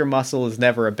of extra muscle is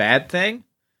never a bad thing.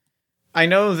 I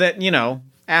know that,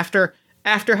 after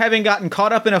having gotten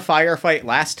caught up in a firefight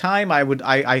last time,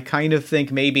 I kind of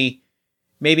think maybe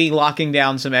locking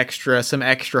down some extra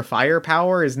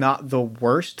firepower is not the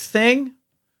worst thing.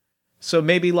 So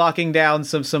maybe locking down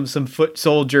some foot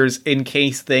soldiers in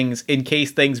case things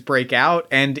break out,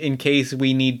 and in case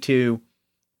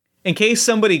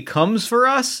somebody comes for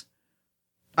us,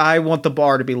 I want the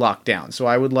bar to be locked down. So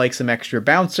I would like some extra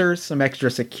bouncers, some extra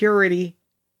security,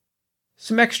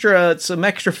 some extra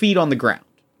feet on the ground.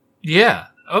 Yeah,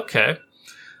 okay.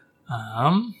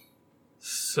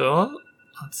 So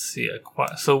let's see.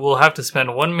 So we'll have to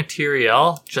spend 1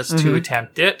 material just to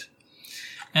attempt it.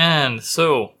 And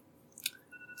so,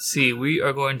 let's see, we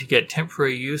are going to get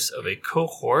temporary use of a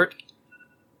cohort.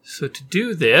 So to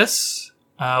do this,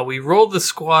 we roll the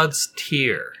squad's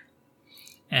tier.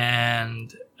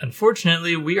 And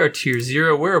unfortunately, we are tier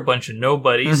 0. We're a bunch of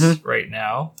nobodies right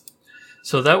now.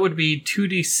 So that would be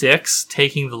 2d6,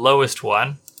 taking the lowest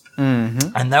one.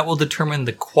 Mm-hmm. And that will determine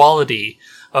the quality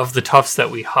of the toughs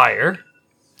that we hire.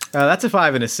 That's a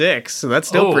 5 and a 6, so that's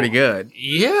still pretty good.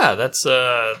 Yeah,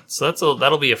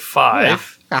 that'll be a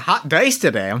 5. Yeah, a hot dice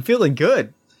today. I'm feeling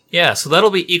good. Yeah, so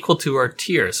that'll be equal to our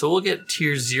tier. So we'll get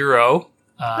tier 0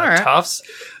 right. Tufts.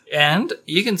 And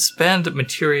you can spend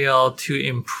material to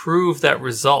improve that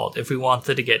result if we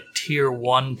wanted to get tier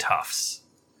 1 Tufts.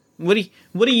 What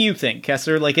do you think,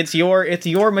 Kessler? Like, it's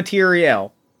your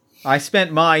material. I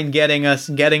spent mine getting us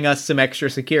some extra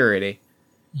security.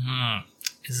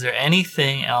 Is there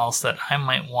anything else that I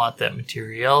might want that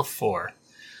material for?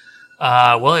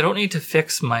 Well, I don't need to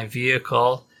fix my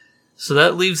vehicle, so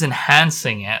that leaves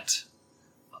enhancing it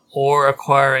or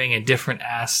acquiring a different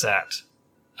asset.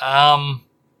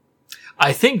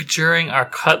 I think during our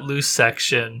Cut Loose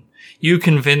section, you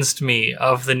convinced me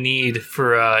of the need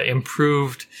for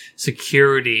improved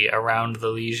security around the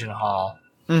Legion Hall,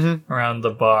 around the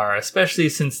bar, especially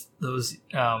since those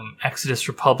Exodus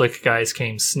Republic guys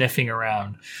came sniffing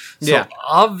around. So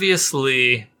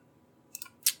obviously,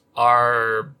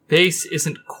 our base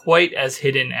isn't quite as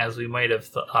hidden as we might have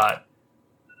thought.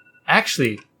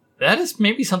 Actually, that is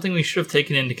maybe something we should have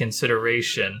taken into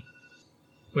consideration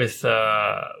with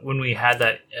when we had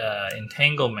that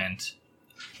entanglement.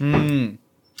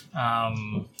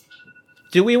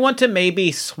 Do we want to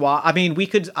maybe swap? I mean, we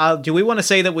could. Do we want to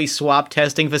say that we swap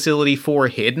testing facility for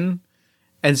hidden,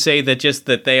 and say that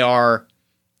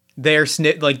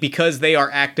because they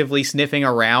are actively sniffing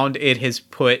around, it has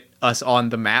put us on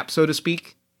the map, so to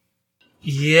speak?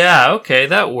 Yeah, okay,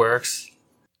 that works.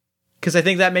 Because I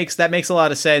think that makes a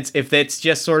lot of sense. If it's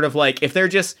just sort of like if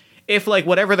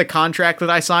whatever the contract that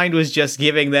I signed was just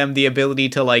giving them the ability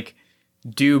to like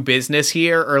do business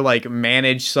here or like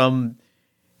manage some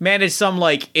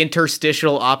like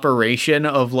interstitial operation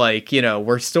of like, you know,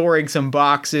 we're storing some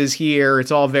boxes here.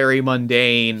 It's all very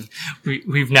mundane.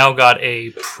 We've now got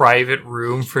a private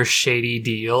room for shady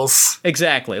deals.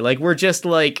 Exactly. Like we're just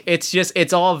like,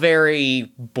 it's all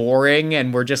very boring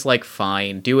and we're just like,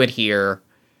 fine, do it here.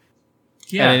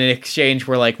 Yeah. And in exchange,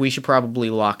 we're like, we should probably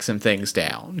lock some things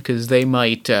down because they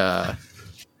might.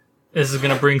 This is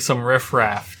going to bring some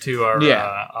riffraff to our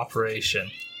operation.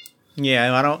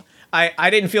 Yeah, I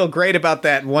didn't feel great about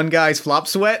that one guy's flop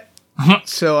sweat,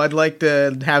 so I'd like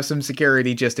to have some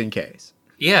security just in case.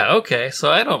 Yeah, okay.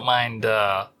 So I don't mind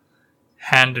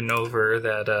handing over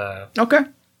that. Okay.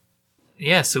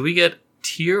 Yeah, so we get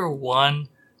tier 1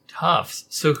 Tufts.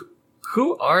 So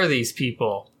who are these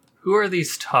people? Who are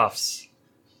these Tufts?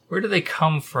 Where do they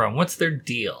come from? What's their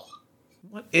deal?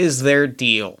 What is their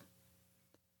deal?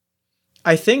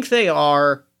 I think they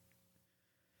are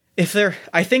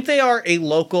a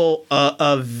local,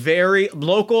 a very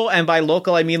local, and by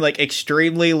local I mean like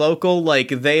extremely local. Like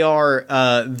they are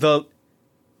the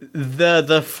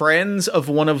friends of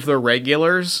one of the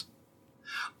regulars,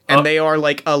 and they are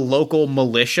like a local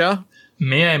militia.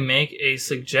 May I make a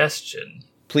suggestion?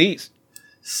 Please.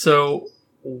 So,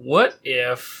 what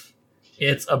if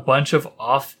it's a bunch of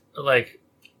off-duty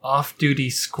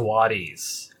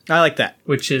squaddies? I like that.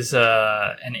 Which is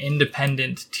an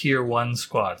independent tier 1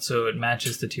 squad, so it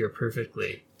matches the tier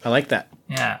perfectly. I like that.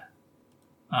 Yeah.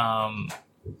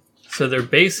 So they're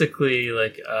basically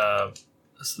like so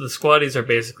the squaddies are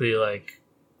basically like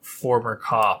former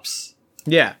cops.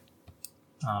 Yeah.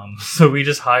 So we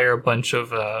just hire a bunch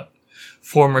of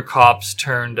former cops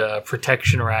turned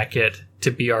protection racket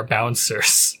to be our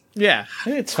bouncers. Yeah,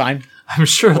 it's fine. I'm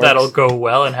sure that'll go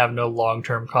well and have no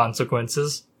long-term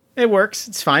consequences. It works.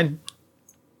 It's fine.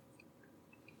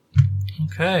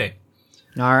 Okay.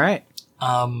 All right.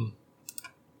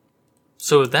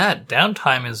 So that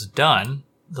downtime is done.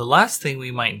 The last thing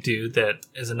we might do that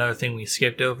is another thing we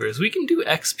skipped over is we can do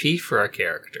XP for our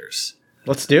characters.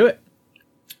 Let's do it.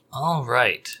 All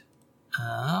right.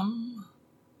 Let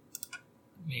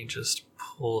me just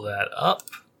pull that up.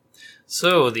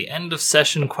 So the end of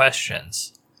session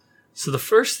questions. So the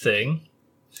first thing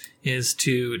is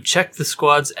to check the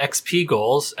squad's XP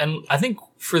goals. And I think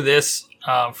for this,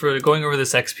 for going over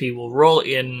this XP, we'll roll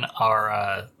in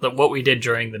our what we did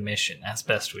during the mission as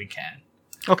best we can.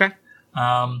 Okay.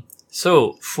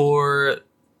 So for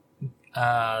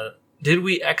did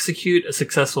we execute a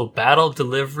successful battle,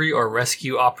 delivery, or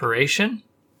rescue operation?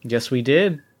 Yes, we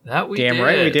did. That we Damn did.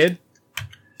 right we did.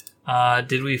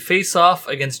 Did we face off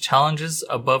against challenges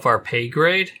above our pay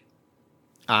grade?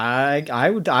 I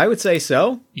would say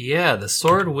so. Yeah, the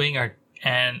Sword Wing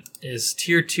is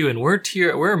tier 2, and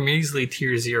we're measly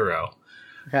tier 0.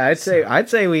 I'd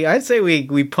say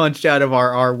we punched out of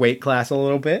our weight class a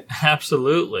little bit.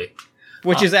 Absolutely.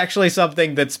 Which is actually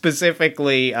something that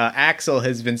specifically Axel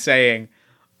has been saying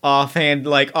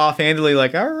offhandedly,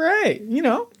 like, all right, you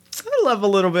know, I love a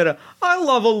little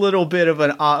bit of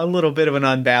an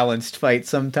unbalanced fight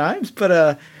sometimes,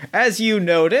 but as you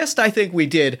noticed, I think we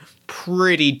did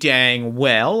pretty dang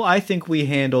well. I think we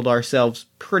handled ourselves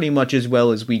pretty much as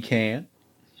well as we can.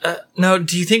 Now,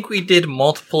 do you think we did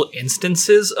multiple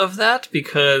instances of that?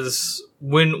 Because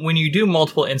when you do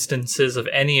multiple instances of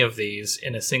any of these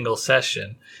in a single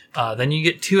session, then you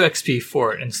get 2 XP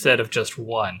for it instead of just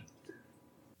 1.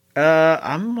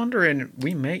 I'm wondering,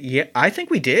 yeah, I think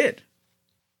we did.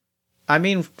 I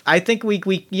mean, I think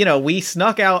we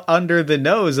snuck out under the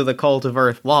nose of the Cult of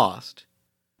Earth Lost.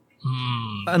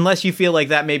 Unless you feel like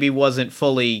that maybe wasn't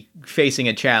fully facing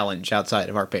a challenge outside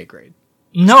of our pay grade.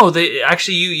 No,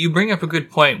 actually, you bring up a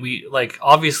good point.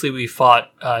 Obviously we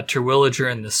fought Terwilliger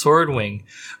and the Swordwing,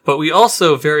 but we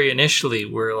also very initially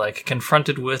were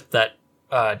confronted with that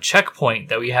checkpoint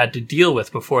that we had to deal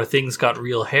with before things got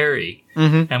real hairy.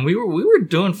 Mm-hmm. And we were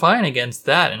doing fine against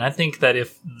that, and I think that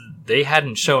if they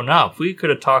hadn't shown up, we could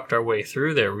have talked our way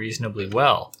through there reasonably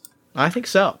well. I think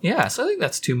so. Yeah, so I think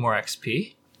that's 2 more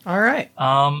XP. All right.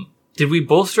 Did we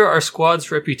bolster our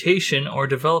squad's reputation or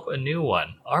develop a new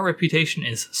one? Our reputation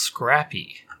is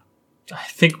scrappy. I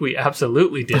think we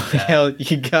absolutely did that. Hell,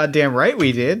 you goddamn right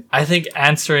we did. I think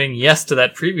answering yes to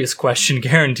that previous question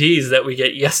guarantees that we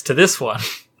get yes to this one.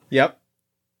 Yep.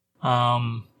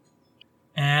 And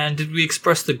did we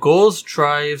express the goals,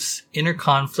 drives, inner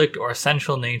conflict, or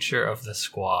essential nature of the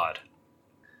squad?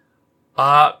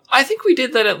 I think we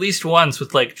did that at least once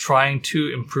with trying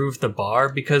to improve the bar,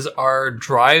 because our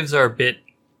drives are a bit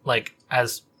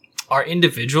as our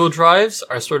individual drives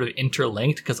are sort of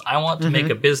interlinked, because I want to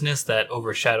make a business that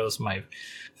overshadows my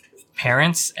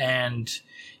parents, and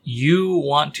you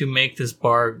want to make this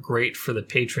bar great for the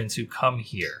patrons who come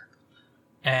here.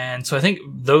 And so I think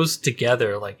those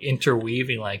together,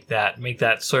 interweaving like that, make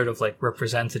that sort of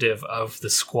representative of the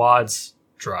squad's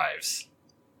drives.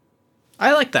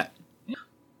 I like that.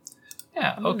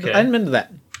 Yeah, okay. I'm into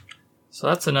that. So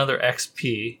that's another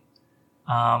XP.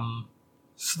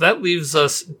 So that leaves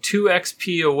us 2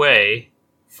 XP away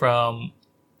from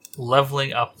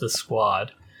leveling up the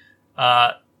squad.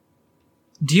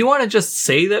 Do you want to just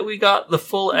say that we got the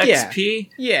full XP?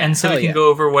 Yeah. And so we can go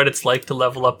over what it's like to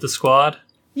level up the squad?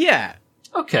 Yeah.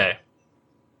 Okay.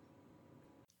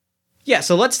 Yeah,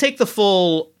 so let's take the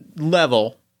full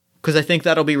level, because I think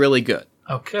that'll be really good.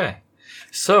 Okay.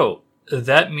 So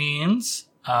that means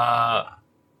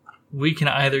we can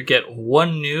either get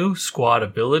 1 new squad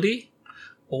ability,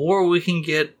 or we can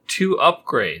get 2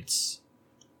 upgrades.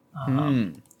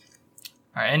 Are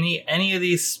any of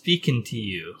these speaking to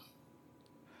you?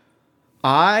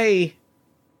 I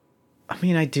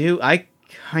mean, I do. I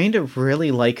kind of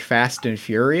really like Fast and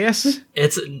Furious.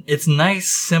 It's nice,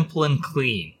 simple, and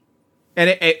clean.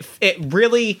 And it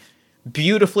really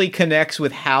beautifully connects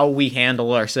with how we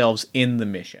handle ourselves in the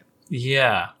mission.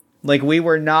 Yeah. We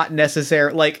were not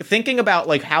necessarily... thinking about,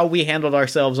 how we handled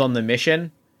ourselves on the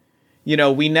mission, we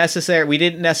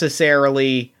didn't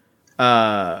necessarily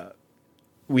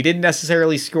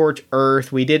scorch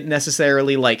Earth. We didn't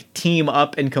necessarily, team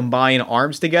up and combine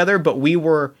arms together, but we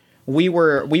were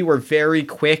very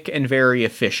quick and very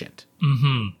efficient.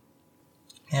 Mm-hmm.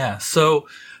 Yeah, so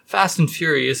Fast and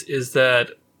Furious is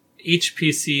that each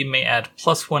PC may add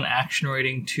 +1 action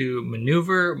rating to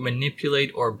maneuver,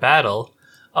 manipulate, or battle,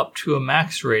 up to a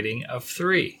max rating of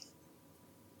 3.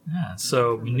 Yeah,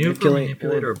 so manipulate,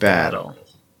 or battle.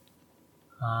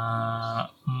 I've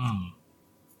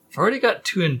already got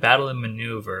 2 in battle and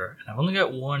maneuver, and I've only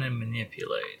got 1 in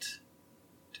manipulate.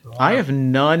 I have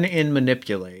none in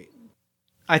manipulate.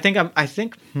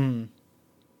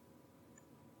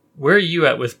 Where are you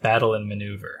at with battle and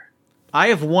maneuver? I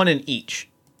have 1 in each.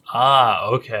 Ah,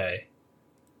 okay.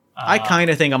 I kind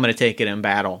of think I'm going to take it in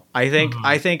battle. I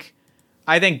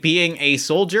think being a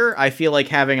soldier, I feel like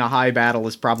having a high battle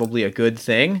is probably a good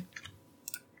thing.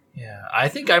 Yeah, I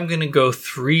think I'm going to go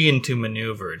 3 into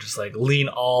maneuver, just lean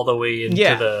all the way into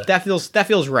the... that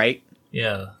feels right.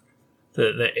 Yeah,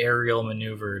 the aerial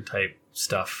maneuver type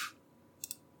stuff.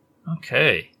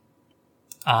 Okay.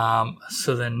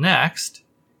 So then next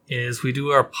is we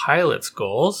do our pilot's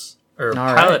goals, or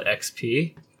all pilot right.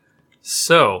 XP.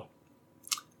 So,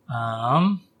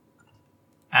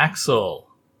 Axel,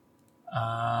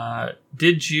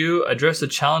 did you address a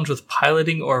challenge with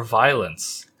piloting or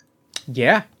violence?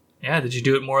 Yeah. Yeah, did you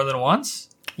do it more than once?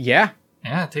 Yeah.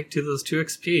 Yeah, take 2 of those 2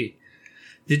 XP.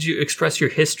 Did you express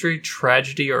your history,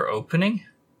 tragedy, or opening?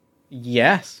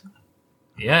 Yes.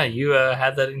 Yeah, you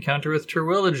had that encounter with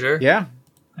Terwilliger. Yeah.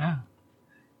 Yeah.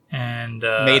 And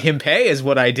made him pay is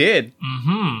what I did.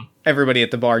 Mm-hmm. Everybody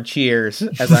at the bar cheers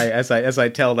as I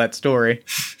tell that story.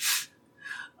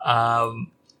 And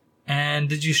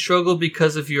did you struggle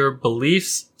because of your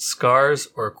beliefs, scars,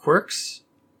 or quirks?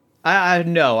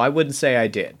 No, I wouldn't say I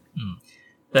did.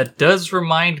 That does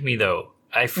remind me, though.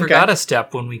 I forgot a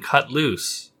step when we cut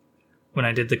loose. when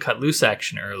I did the cut loose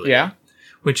action earlier. Yeah.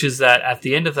 Which is that at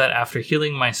the end of that, after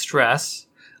healing my stress,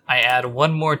 I add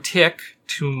one more tick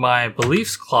to my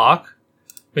beliefs clock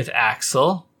with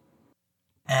Axel,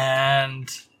 and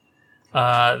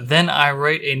then I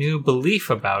write a new belief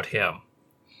about him.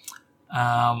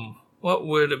 What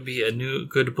would be a new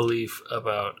good belief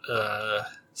about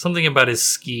something about his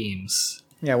schemes?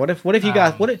 Yeah. What if you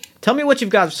got tell me what you've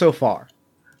got so far.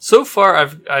 So far,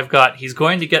 I've got he's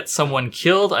going to get someone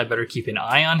killed. I better keep an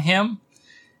eye on him,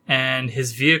 and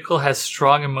his vehicle has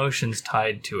strong emotions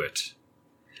tied to it.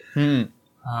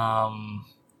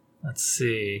 Let's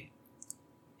see.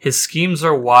 His schemes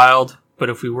are wild, but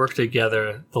if we work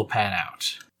together, they'll pan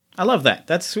out. I love that.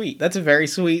 That's sweet. That's a very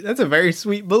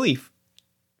sweet belief.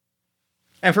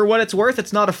 And for what it's worth,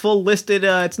 it's not a full listed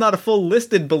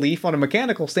belief on a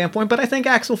mechanical standpoint, but I think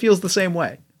Axel feels the same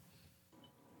way.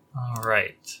 All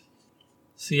right.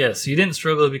 So yes, you didn't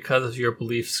struggle because of your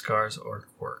beliefs, scars, or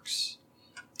quirks.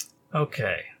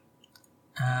 Okay.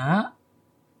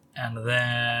 And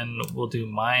then we'll do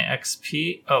my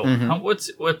XP. Oh, how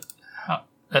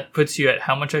that puts you at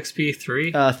how much XP?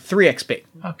 3? 3 XP.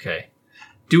 Okay.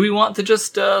 Do we want to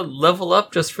just level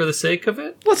up just for the sake of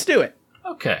it? Let's do it.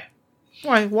 Okay.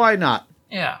 Why not?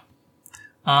 Yeah.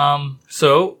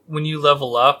 So when you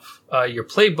level up your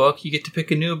playbook, you get to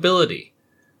pick a new ability,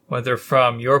 whether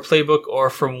from your playbook or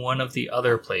from one of the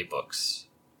other playbooks.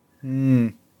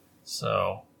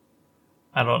 So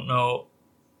I don't know.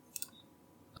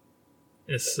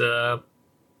 This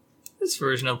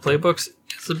version of playbooks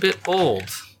is a bit old,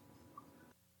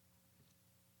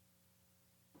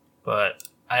 but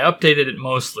I updated it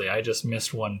mostly. I just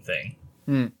missed one thing.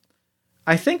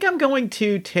 I think I'm going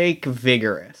to take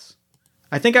Vigorous.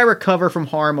 I think I recover from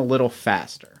harm a little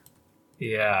faster.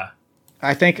 Yeah.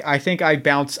 I think I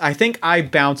bounce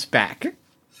back.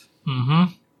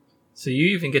 So you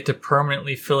even get to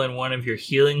permanently fill in one of your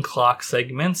healing clock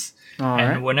segments.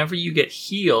 And whenever you get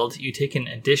healed, you take an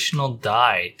additional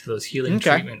die to those healing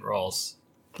treatment rolls.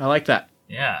 I like that.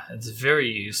 Yeah, it's very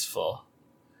useful.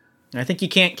 I think you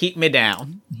can't keep me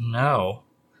down. No.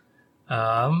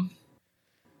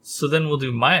 So then we'll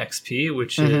do my XP,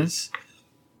 which is...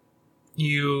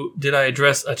 Did I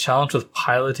address a challenge with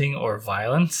piloting or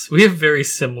violence? We have very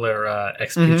similar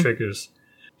XP triggers.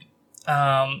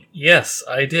 Yes,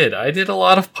 I did. I did a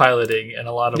lot of piloting and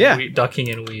a lot of ducking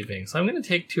and weaving. So I'm going to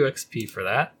take 2 XP for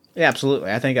that. Yeah,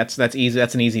 absolutely. I think that's easy.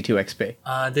 That's an easy 2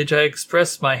 XP. Did I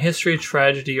express my history,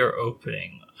 tragedy, or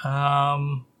opening?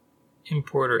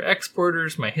 Importer,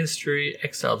 exporters, my history,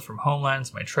 exiled from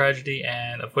homelands, my tragedy,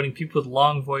 and avoiding people with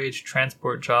long voyage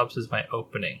transport jobs is my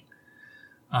opening.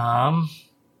 I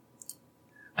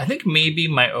think maybe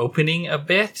my opening a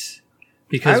bit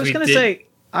because I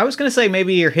was gonna say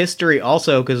maybe your history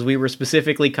also, because we were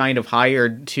specifically kind of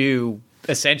hired to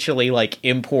essentially like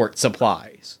import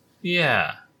supplies.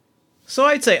 Yeah. So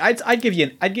I'd say I'd give you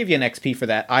an XP for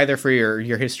that, either for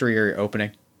your history or your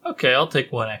opening. Okay, I'll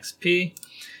take 1 XP.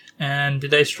 And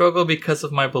did I struggle because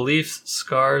of my beliefs,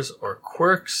 scars, or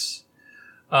quirks?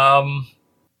 I'll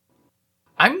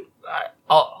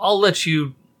let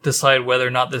you decide whether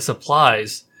or not this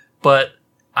applies, but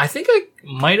I think I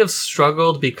might have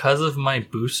struggled because of my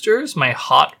boosters, my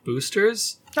hot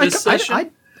boosters this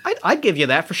session. I'd give you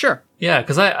that for sure. Yeah,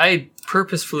 because I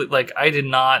purposefully, I did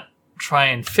not try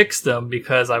and fix them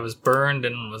because I was burned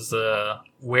and was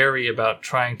wary about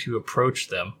trying to approach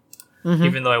them,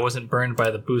 even though I wasn't burned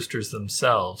by the boosters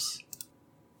themselves.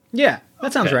 Yeah,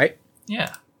 that sounds right.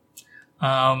 Yeah.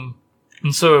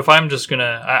 And so if I'm just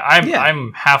gonna,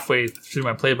 I'm halfway through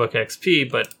my playbook XP,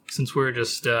 but since we're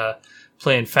just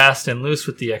playing fast and loose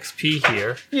with the XP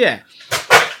here,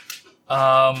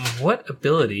 what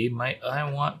ability might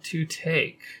I want to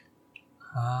take?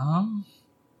 Let's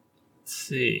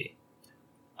see.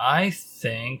 I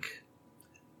think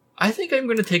I'm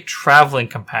going to take Traveling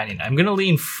Companion. I'm going to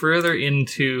lean further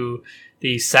into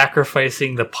the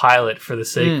sacrificing the pilot for the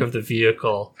sake of the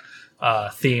vehicle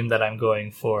theme that I'm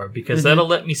going for, because that'll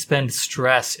let me spend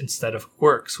stress instead of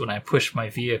quirks when I push my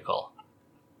vehicle.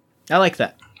 I like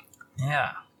that.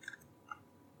 Yeah.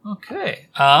 Okay.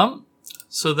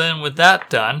 So then with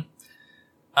that done,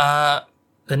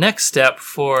 the next step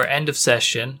for end of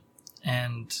session,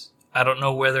 and I don't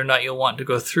know whether or not you'll want to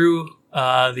go through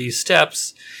these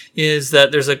steps, is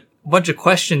that there's a bunch of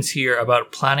questions here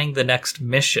about planning the next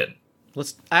mission.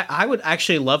 I would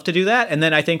actually love to do that, and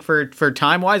then I think for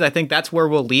time-wise, I think that's where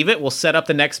we'll leave it. We'll set up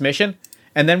the next mission,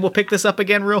 and then we'll pick this up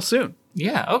again real soon.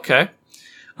 Yeah, okay.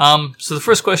 So the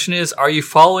first question is, are you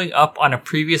following up on a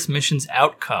previous mission's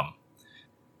outcome?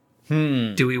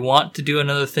 Do we want to do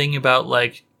another thing about,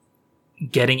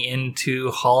 getting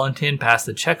into Hollenton past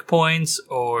the checkpoints,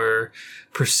 or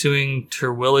pursuing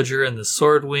Terwilliger and the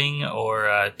Swordwing,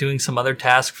 or doing some other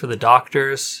task for the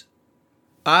doctors?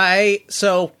 I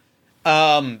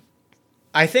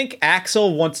think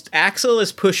Axel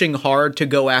is pushing hard to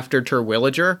go after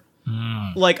Terwilliger.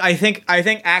 Like, I think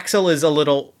Axel is I'm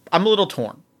a little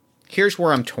torn. Here's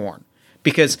where I'm torn.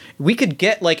 Because we could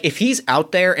get, like, if he's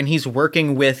out there and he's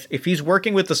working with the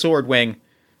Swordwing,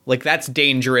 like, that's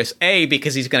dangerous. A,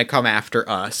 because he's going to come after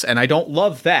us, and I don't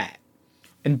love that.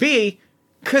 And B,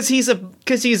 because he's a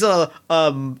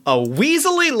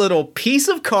weaselly little piece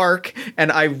of cark,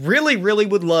 and I really, really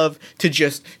would love to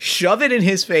just shove it in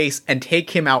his face and take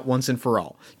him out once and for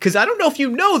all. Because I don't know if you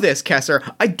know this,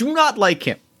 Kesser, I do not like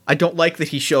him. I don't like that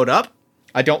he showed up.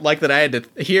 I don't like that I had to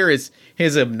hear his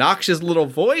obnoxious little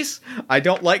voice. I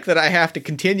don't like that I have to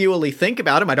continually think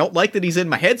about him. I don't like that he's in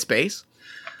my headspace.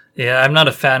 Yeah, I'm not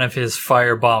a fan of his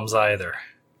fire bombs either.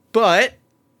 But,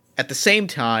 at the same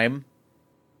time,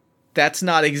 that's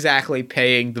not exactly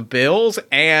paying the bills,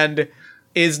 and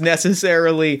is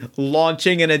necessarily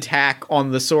launching an attack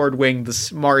on the Swordwing the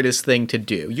smartest thing to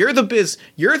do. You're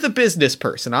the business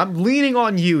person. I'm leaning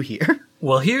on you here.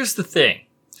 Well, here's the thing.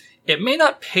 It may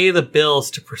not pay the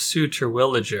bills to pursue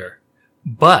Terwilliger,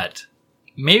 but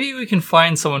maybe we can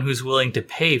find someone who's willing to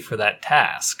pay for that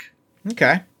task.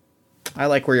 Okay. I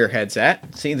like where your head's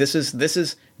at. See, this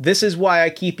is why I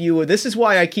keep you. This is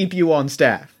why I keep you on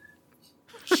staff.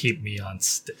 Keep me on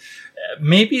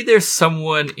maybe there's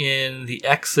someone in the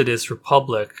Exodus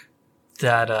Republic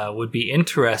that would be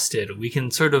interested. We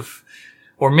can sort of,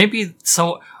 or maybe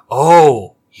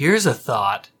here's a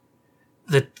thought.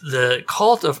 The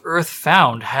Cult of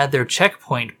Earthfound had their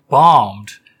checkpoint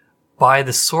bombed by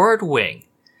the Swordwing.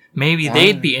 Maybe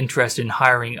they'd be interested in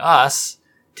hiring us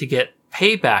to get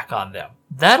payback on them.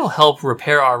 That'll help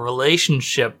repair our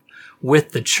relationship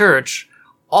with the church,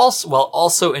 while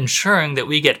also ensuring that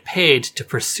we get paid to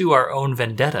pursue our own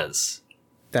vendettas.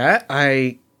 Kesser,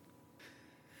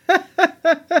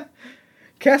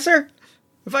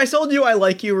 have I told you I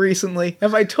like you recently?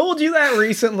 Have I told you that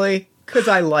recently? Because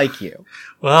I like you.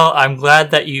 Well, I'm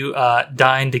glad that you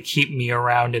deigned to keep me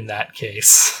around in that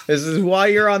case. This is why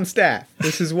you're on staff.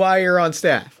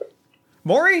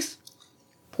 Maurice,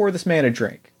 pour this man a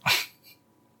drink.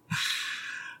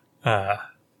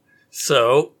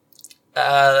 So,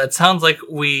 it sounds like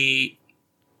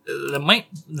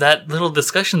that little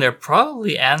discussion there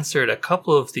probably answered a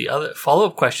couple of the other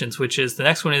follow-up questions, which is, the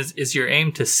next one is your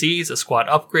aim to seize a squad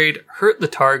upgrade, hurt the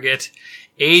target,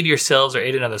 aid yourselves, or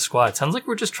aid another squad? Sounds like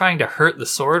we're just trying to hurt the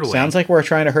Swordwing. Sounds like we're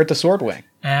trying to hurt the Swordwing.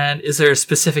 And is there a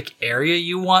specific area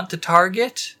you want to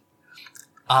target?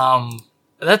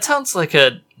 That sounds like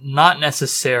not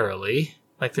necessarily.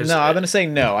 Like there's I'm going to say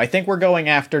no. I think we're going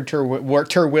after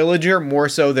Terwilliger more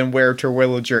so than where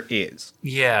Terwilliger is.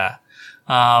 Yeah.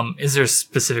 Is there a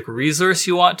specific resource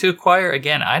you want to acquire?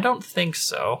 Again, I don't think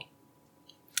so.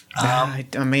 I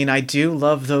mean, I do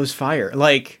love those fire.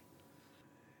 Like,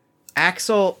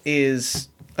 Axel is,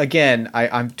 again,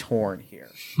 I'm torn here.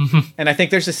 And I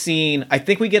think there's a scene, I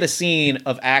think we get a scene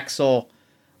of Axel,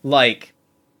 like,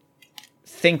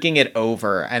 thinking it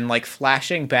over and, like,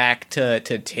 flashing back to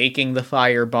taking the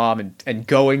firebomb and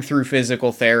going through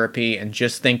physical therapy and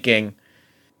just thinking,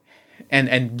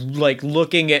 and like,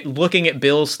 looking at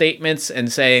Bill's statements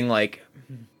and saying, like,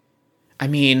 I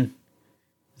mean,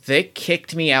 they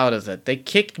kicked me out of it. They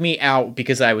kicked me out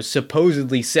because I was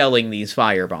supposedly selling these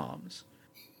firebombs.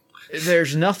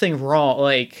 There's nothing wrong.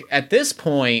 Like, at this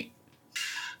point,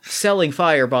 selling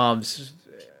firebombs,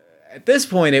 at this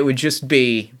point, it would just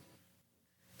be...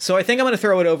 So I think I'm going to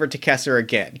throw it over to Kesser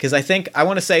again, because I think I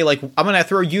want to say, like, I'm going to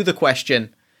throw you the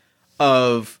question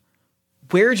of,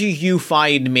 where do you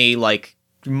find me, like,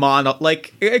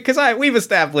 because we've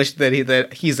established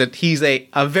that he's a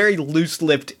very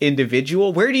loose-lipped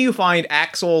individual. Where do you find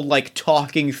Axel, like,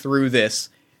 talking through this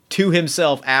to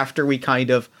himself after we kind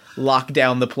of lock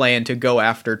down the plan to go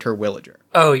after Terwilliger?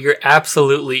 Oh, you're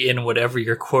absolutely in whatever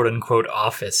your quote-unquote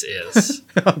office is.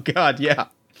 Oh god, yeah.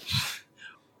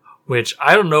 Which,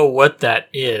 I don't know what that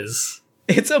is.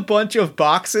 It's a bunch of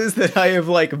boxes that I have,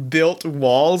 like, built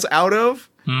walls out of.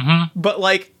 Mm-hmm. But,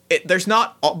 like, they're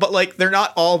not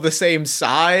all the same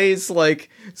size, like,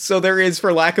 so there is,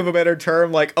 for lack of a better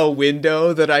term, like, a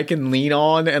window that I can lean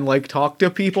on and, like, talk to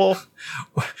people.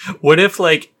 What if,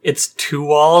 like, it's 2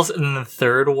 walls and then the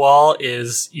third wall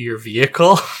is your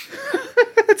vehicle?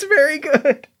 That's very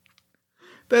good.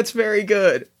 That's very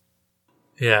good.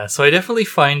 Yeah, so I definitely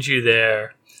find you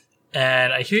there,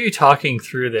 and I hear you talking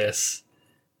through this,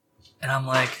 and I'm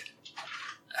like,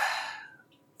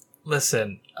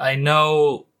 listen, I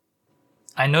know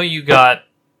I know you got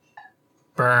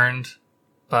burned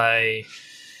by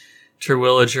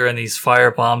Terwilliger and these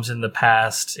firebombs in the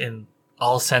past in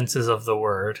all senses of the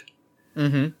word.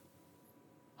 Mm-hmm.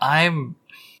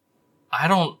 I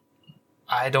don't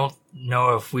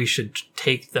know if we should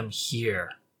take them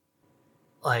here.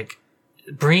 Like,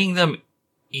 bringing them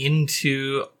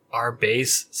into our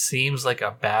base seems like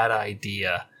a bad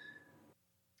idea.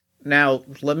 Now,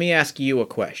 let me ask you a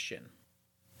question.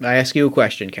 I ask you a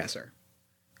question, Kesser.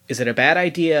 Is it a bad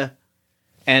idea?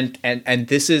 And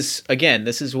this is, again,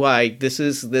 this is why this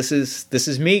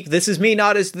is me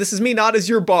not as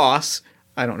your boss.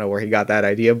 I don't know where he got that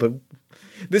idea, but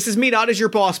this is me not as your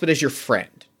boss, but as your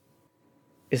friend.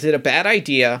 Is it a bad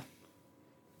idea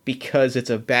because it's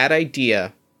a bad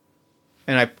idea?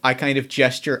 And I kind of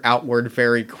gesture outward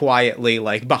very quietly,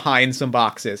 like behind some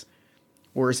boxes.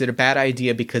 Or is it a bad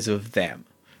idea because of them?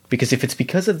 Because if it's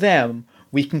because of them,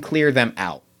 we can clear them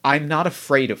out. I'm not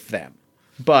afraid of them.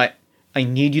 But I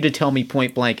need you to tell me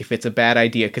point blank if it's a bad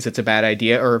idea because it's a bad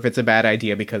idea, or if it's a bad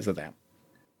idea because of them.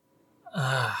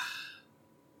 I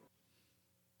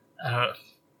don't know.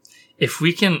 If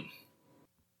we can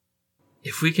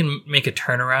make a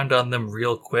turnaround on them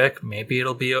real quick, maybe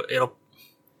it'll be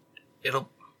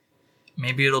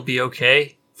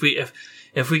okay.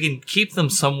 If we can keep them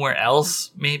somewhere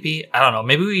else, maybe, I don't know,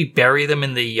 maybe we bury them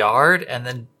in the yard and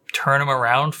then turn them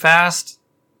around fast.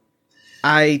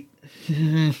 I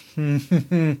can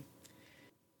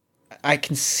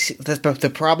see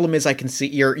the problem is I can see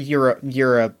you're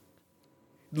a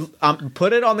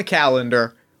put it on the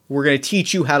calendar. We're going to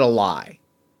teach you how to lie.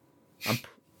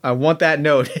 I want that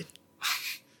noted.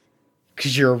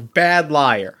 Because you're a bad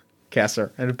liar,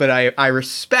 Kesser. But I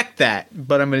respect that,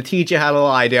 but I'm going to teach you how to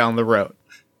lie down the road.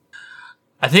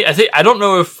 I don't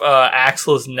know if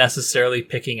Axel is necessarily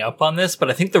picking up on this, but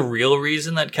I think the real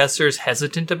reason that Kessler is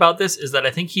hesitant about this is that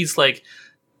I think he's like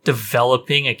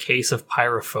developing a case of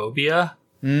pyrophobia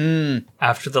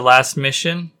after the last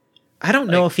mission. I don't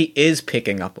know if he is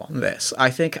picking up on this.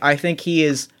 I think he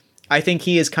is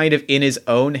kind of in his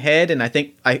own head, and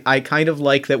I kind of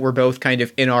like that we're both kind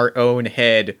of in our own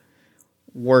head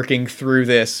working through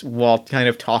this while kind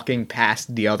of talking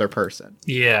past the other person.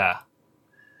 Yeah.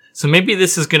 So maybe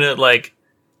this is gonna like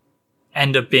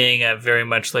end up being a very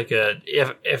much like a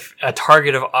a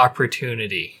target of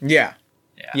opportunity. Yeah.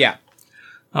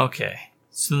 Okay.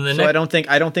 So I don't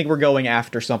think we're going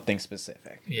after something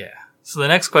specific. Yeah. So the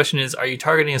next question is: are you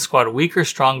targeting a squad weaker,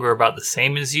 stronger, or about the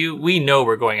same as you? We know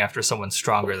we're going after someone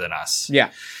stronger than us. Yeah.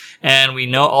 And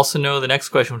we also know the next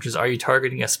question, which is: are you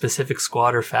targeting a specific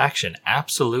squad or faction?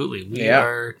 Absolutely. We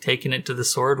are taking it to the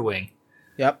Sword Wing.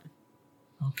 Yep.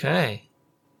 Okay.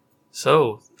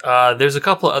 So, there's a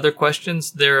couple of other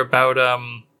questions. They're about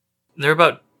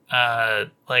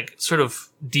like sort of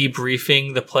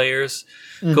debriefing the players,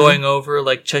 going over,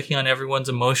 like checking on everyone's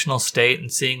emotional state and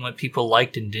seeing what people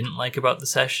liked and didn't like about the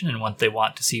session and what they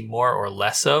want to see more or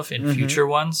less of in future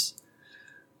ones.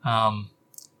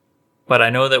 But I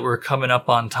know that we're coming up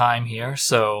on time here,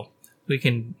 so we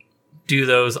can do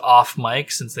those off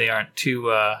mic since they aren't too,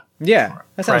 that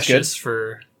precious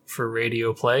for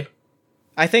radio play.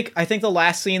 I think the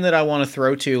last scene that I want to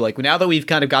throw to, like, now that we've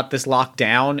kind of got this locked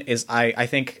down, is I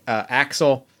think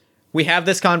Axel, we have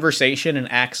this conversation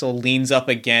and Axel leans up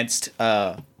against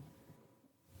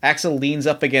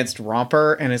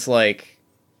Romper and is like,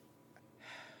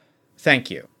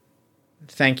 thank you.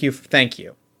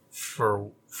 For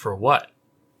what?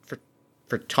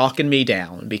 For talking me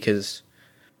down, because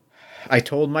I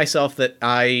told myself that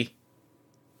I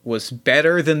was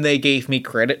better than they gave me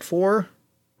credit for.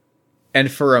 And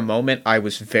for a moment, I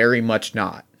was very much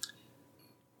not.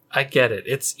 I get it.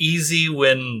 It's easy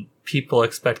when people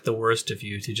expect the worst of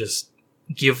you to just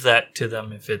give that to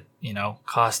them if it,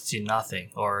 costs you nothing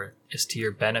or is to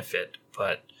your benefit.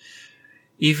 But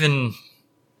even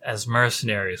as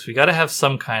mercenaries, we got to have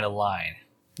some kind of line.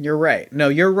 You're right. No,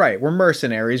 you're right. We're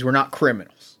mercenaries. We're not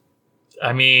criminals.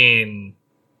 I mean,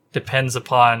 depends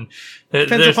upon...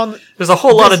 There's a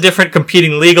whole lot of different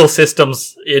competing legal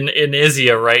systems in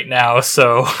Izia right now,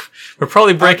 so we're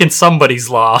probably breaking somebody's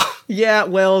law. Yeah,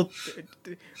 well,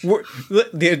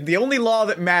 the only law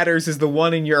that matters is the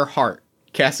one in your heart.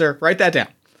 Kesser, write that down.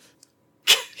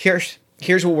 Here's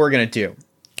what we're gonna do.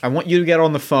 I want you to get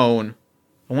on the phone.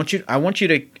 I want you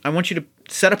to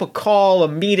set up a call, a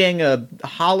meeting, a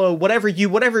hollow, whatever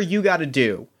you got to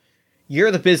do.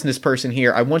 You're the business person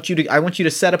here. I want you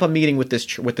to set up a meeting with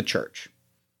the church.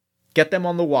 Get them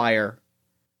on the wire.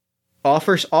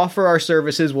 Offer our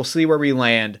services. We'll see where we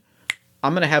land.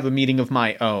 I'm going to have a meeting of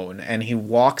my own. And he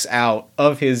walks out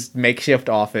of his makeshift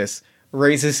office,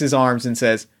 raises his arms and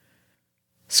says,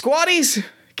 Squatties,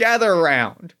 gather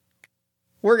around.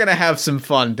 We're gonna have some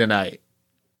fun tonight.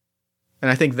 And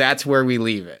I think that's where we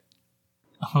leave it.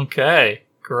 Okay,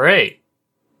 great.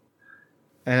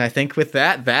 And I think with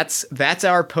that, that's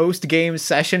our post-game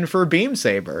session for Beam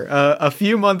Saber. A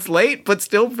few months late, but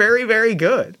still very, very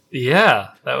good. Yeah,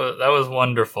 that was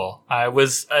wonderful. I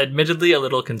was admittedly a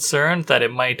little concerned that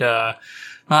it might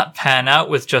not pan out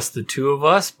with just the two of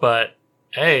us, but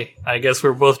hey, I guess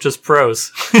we're both just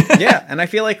pros. Yeah, and I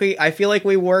feel like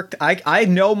we worked. I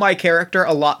know my character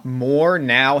a lot more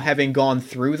now, having gone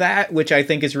through that, which I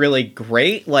think is really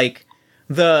great. Like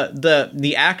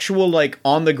the actual like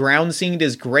on the ground scene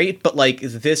is great, but like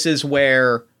this is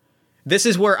where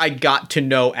I got to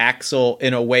know Axel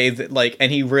in a way that like,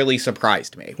 and he really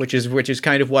surprised me, which is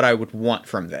kind of what I would want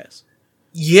from this.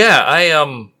 Yeah,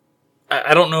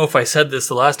 I don't know if I said this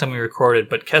the last time we recorded,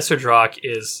 but Kesserdrock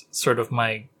is sort of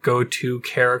my go-to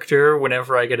character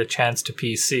whenever I get a chance to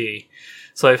PC.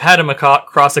 So I've had him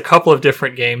across a couple of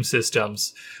different game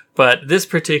systems, but this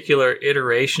particular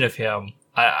iteration of him,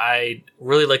 I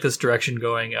really like this direction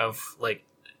going of like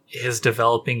his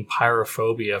developing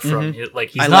pyrophobia from like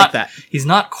he's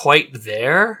not quite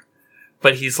there,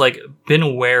 but he's like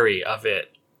been wary of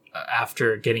it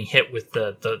after getting hit with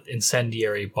the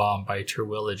incendiary bomb by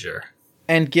Terwilliger.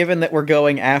 And given that we're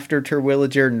going after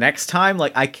Terwilliger next time,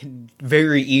 like I can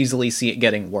very easily see it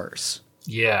getting worse.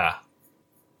 Yeah.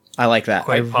 I like that.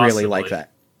 Quite really like that.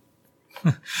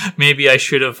 Maybe I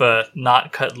should have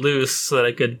not cut loose so that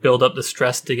I could build up the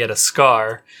stress to get a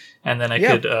scar, and then I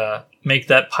could make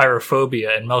that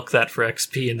pyrophobia and milk that for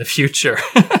XP in the future.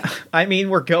 I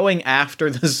mean, we're going after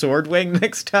the Swordwing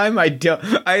next time. I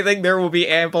think there will be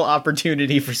ample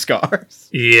opportunity for scars.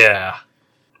 Yeah.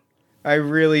 I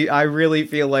really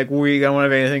feel like we don't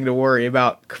have anything to worry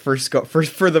about for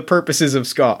the purposes of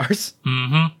scars.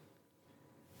 Mm-hmm.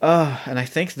 And I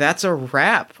think that's a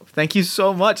wrap. Thank you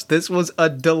so much. This was a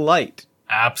delight.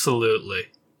 Absolutely.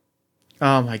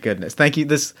 Oh my goodness. Thank you.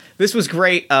 This was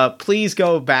great. Please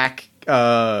go back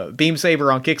Beam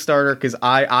Saber on Kickstarter, because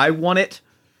I want it,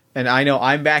 and I know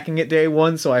I'm backing it day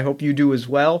one, so I hope you do as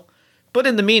well. But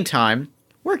in the meantime,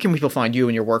 where can people find you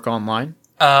and your work online?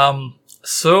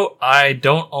 So I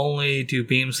don't only do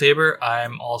Beam Saber,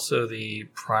 I'm also the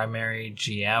primary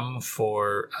GM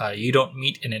for You Don't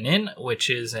Meet in an Inn, which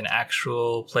is an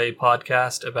actual play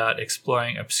podcast about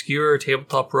exploring obscure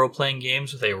tabletop role-playing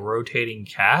games with a rotating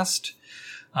cast.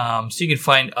 So you can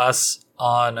find us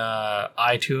on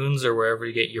iTunes or wherever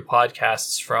you get your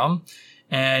podcasts from.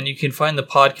 And you can find the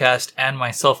podcast and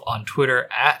myself on Twitter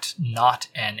at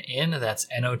NotAnInn. That's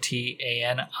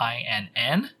NOTANINN.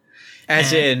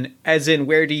 As in,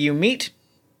 where do you meet?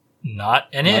 Not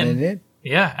an inn.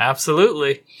 Yeah,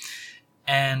 absolutely.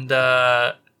 And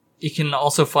you can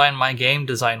also find my game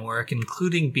design work,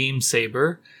 including Beam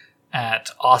Saber, at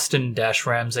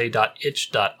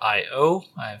austin-ramsey.itch.io.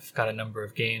 I've got a number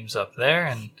of games up there,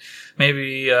 and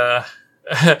maybe I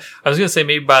was going to say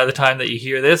maybe by the time that you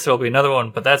hear this, there'll be another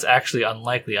one, but that's actually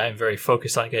unlikely. I'm very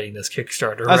focused on getting this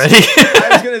Kickstarter ready. I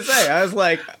was going to say, I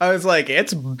was like,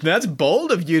 that's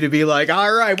bold of you to be like,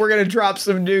 all right, we're going to drop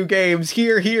some new games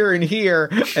here, and here,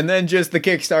 and then just the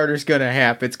Kickstarter's going to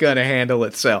happen. It's going to handle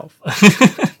itself.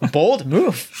 Bold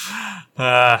move.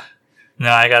 No,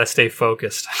 I got to stay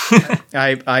focused.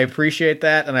 I appreciate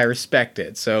that, and I respect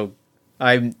it. So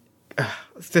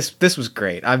this was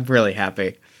great. I'm really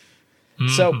happy.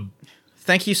 So,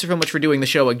 thank you so much for doing the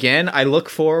show again. I look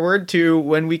forward to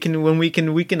when we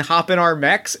can hop in our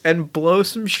mechs and blow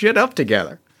some shit up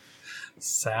together.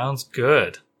 Sounds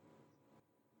good.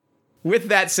 With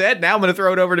that said, now I'm going to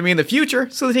throw it over to me in the future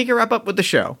so that he can wrap up with the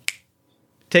show.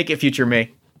 Take it, future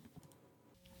me.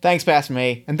 Thanks, past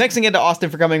me, and thanks again to Austin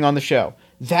for coming on the show.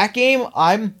 That game,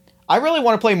 I really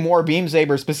want to play more Beam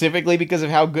Saber, specifically because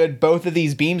of how good both of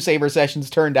these Beam Saber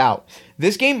sessions turned out.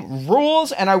 This game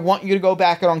rules, and I want you to go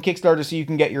back it on Kickstarter so you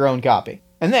can get your own copy.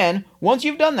 And then, once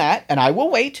you've done that, and I will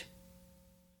wait.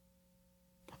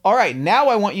 Alright, now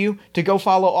I want you to go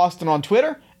follow Austin on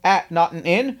Twitter, at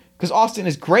NotAnInn, because Austin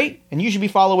is great, and you should be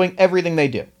following everything they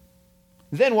do.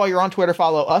 Then, while you're on Twitter,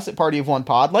 follow us at Party of One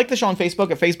Pod, like the show on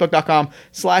Facebook at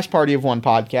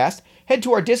facebook.com/PartyOfOnePodcast. Head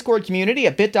to our Discord community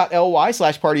at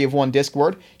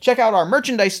bit.ly/PartyOfOneDiscord. Check out our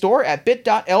merchandise store at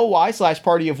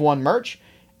bit.ly/PartyOfOneMerch.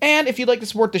 And if you'd like to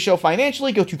support the show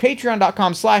financially, go to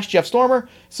patreon.com/JeffStormer.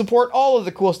 Support all of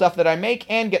the cool stuff that I make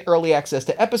and get early access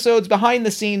to episodes, behind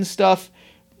the scenes stuff,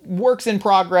 works in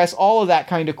progress, all of that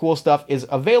kind of cool stuff is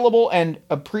available and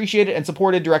appreciated and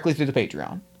supported directly through the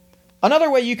Patreon.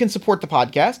 Another way you can support the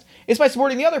podcast is by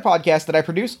supporting the other podcast that I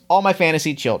produce, All My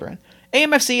Fantasy Children.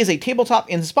 AMFC is a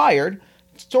tabletop-inspired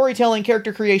storytelling,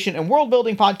 character creation, and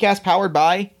world-building podcast powered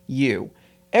by you.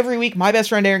 Every week, my best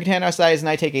friend Aaron Catanasides and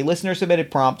I take a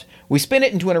listener-submitted prompt, we spin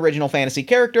it into an original fantasy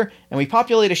character, and we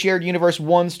populate a shared universe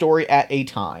one story at a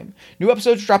time. New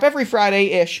episodes drop every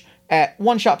Friday-ish at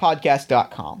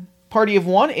oneshotpodcast.com. Party of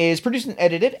One is produced and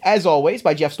edited, as always,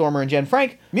 by Jeff Stormer and Jen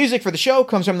Frank. Music for the show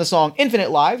comes from the song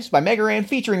Infinite Lives by Megaran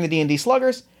featuring the D&D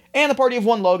Sluggers, and the Party of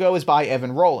One logo is by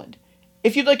Evan Rowland.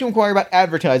 If you'd like to inquire about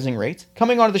advertising rates,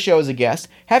 coming onto the show as a guest,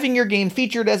 having your game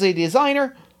featured as a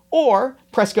designer, or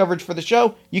press coverage for the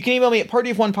show, you can email me at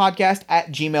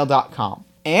partyofonepodcast@gmail.com.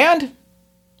 And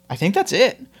I think that's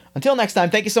it. Until next time,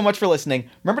 thank you so much for listening.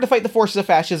 Remember to fight the forces of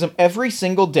fascism every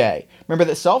single day. Remember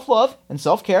that self-love and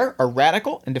self-care are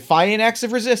radical and defiant acts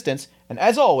of resistance. And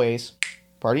as always,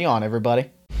 party on, everybody.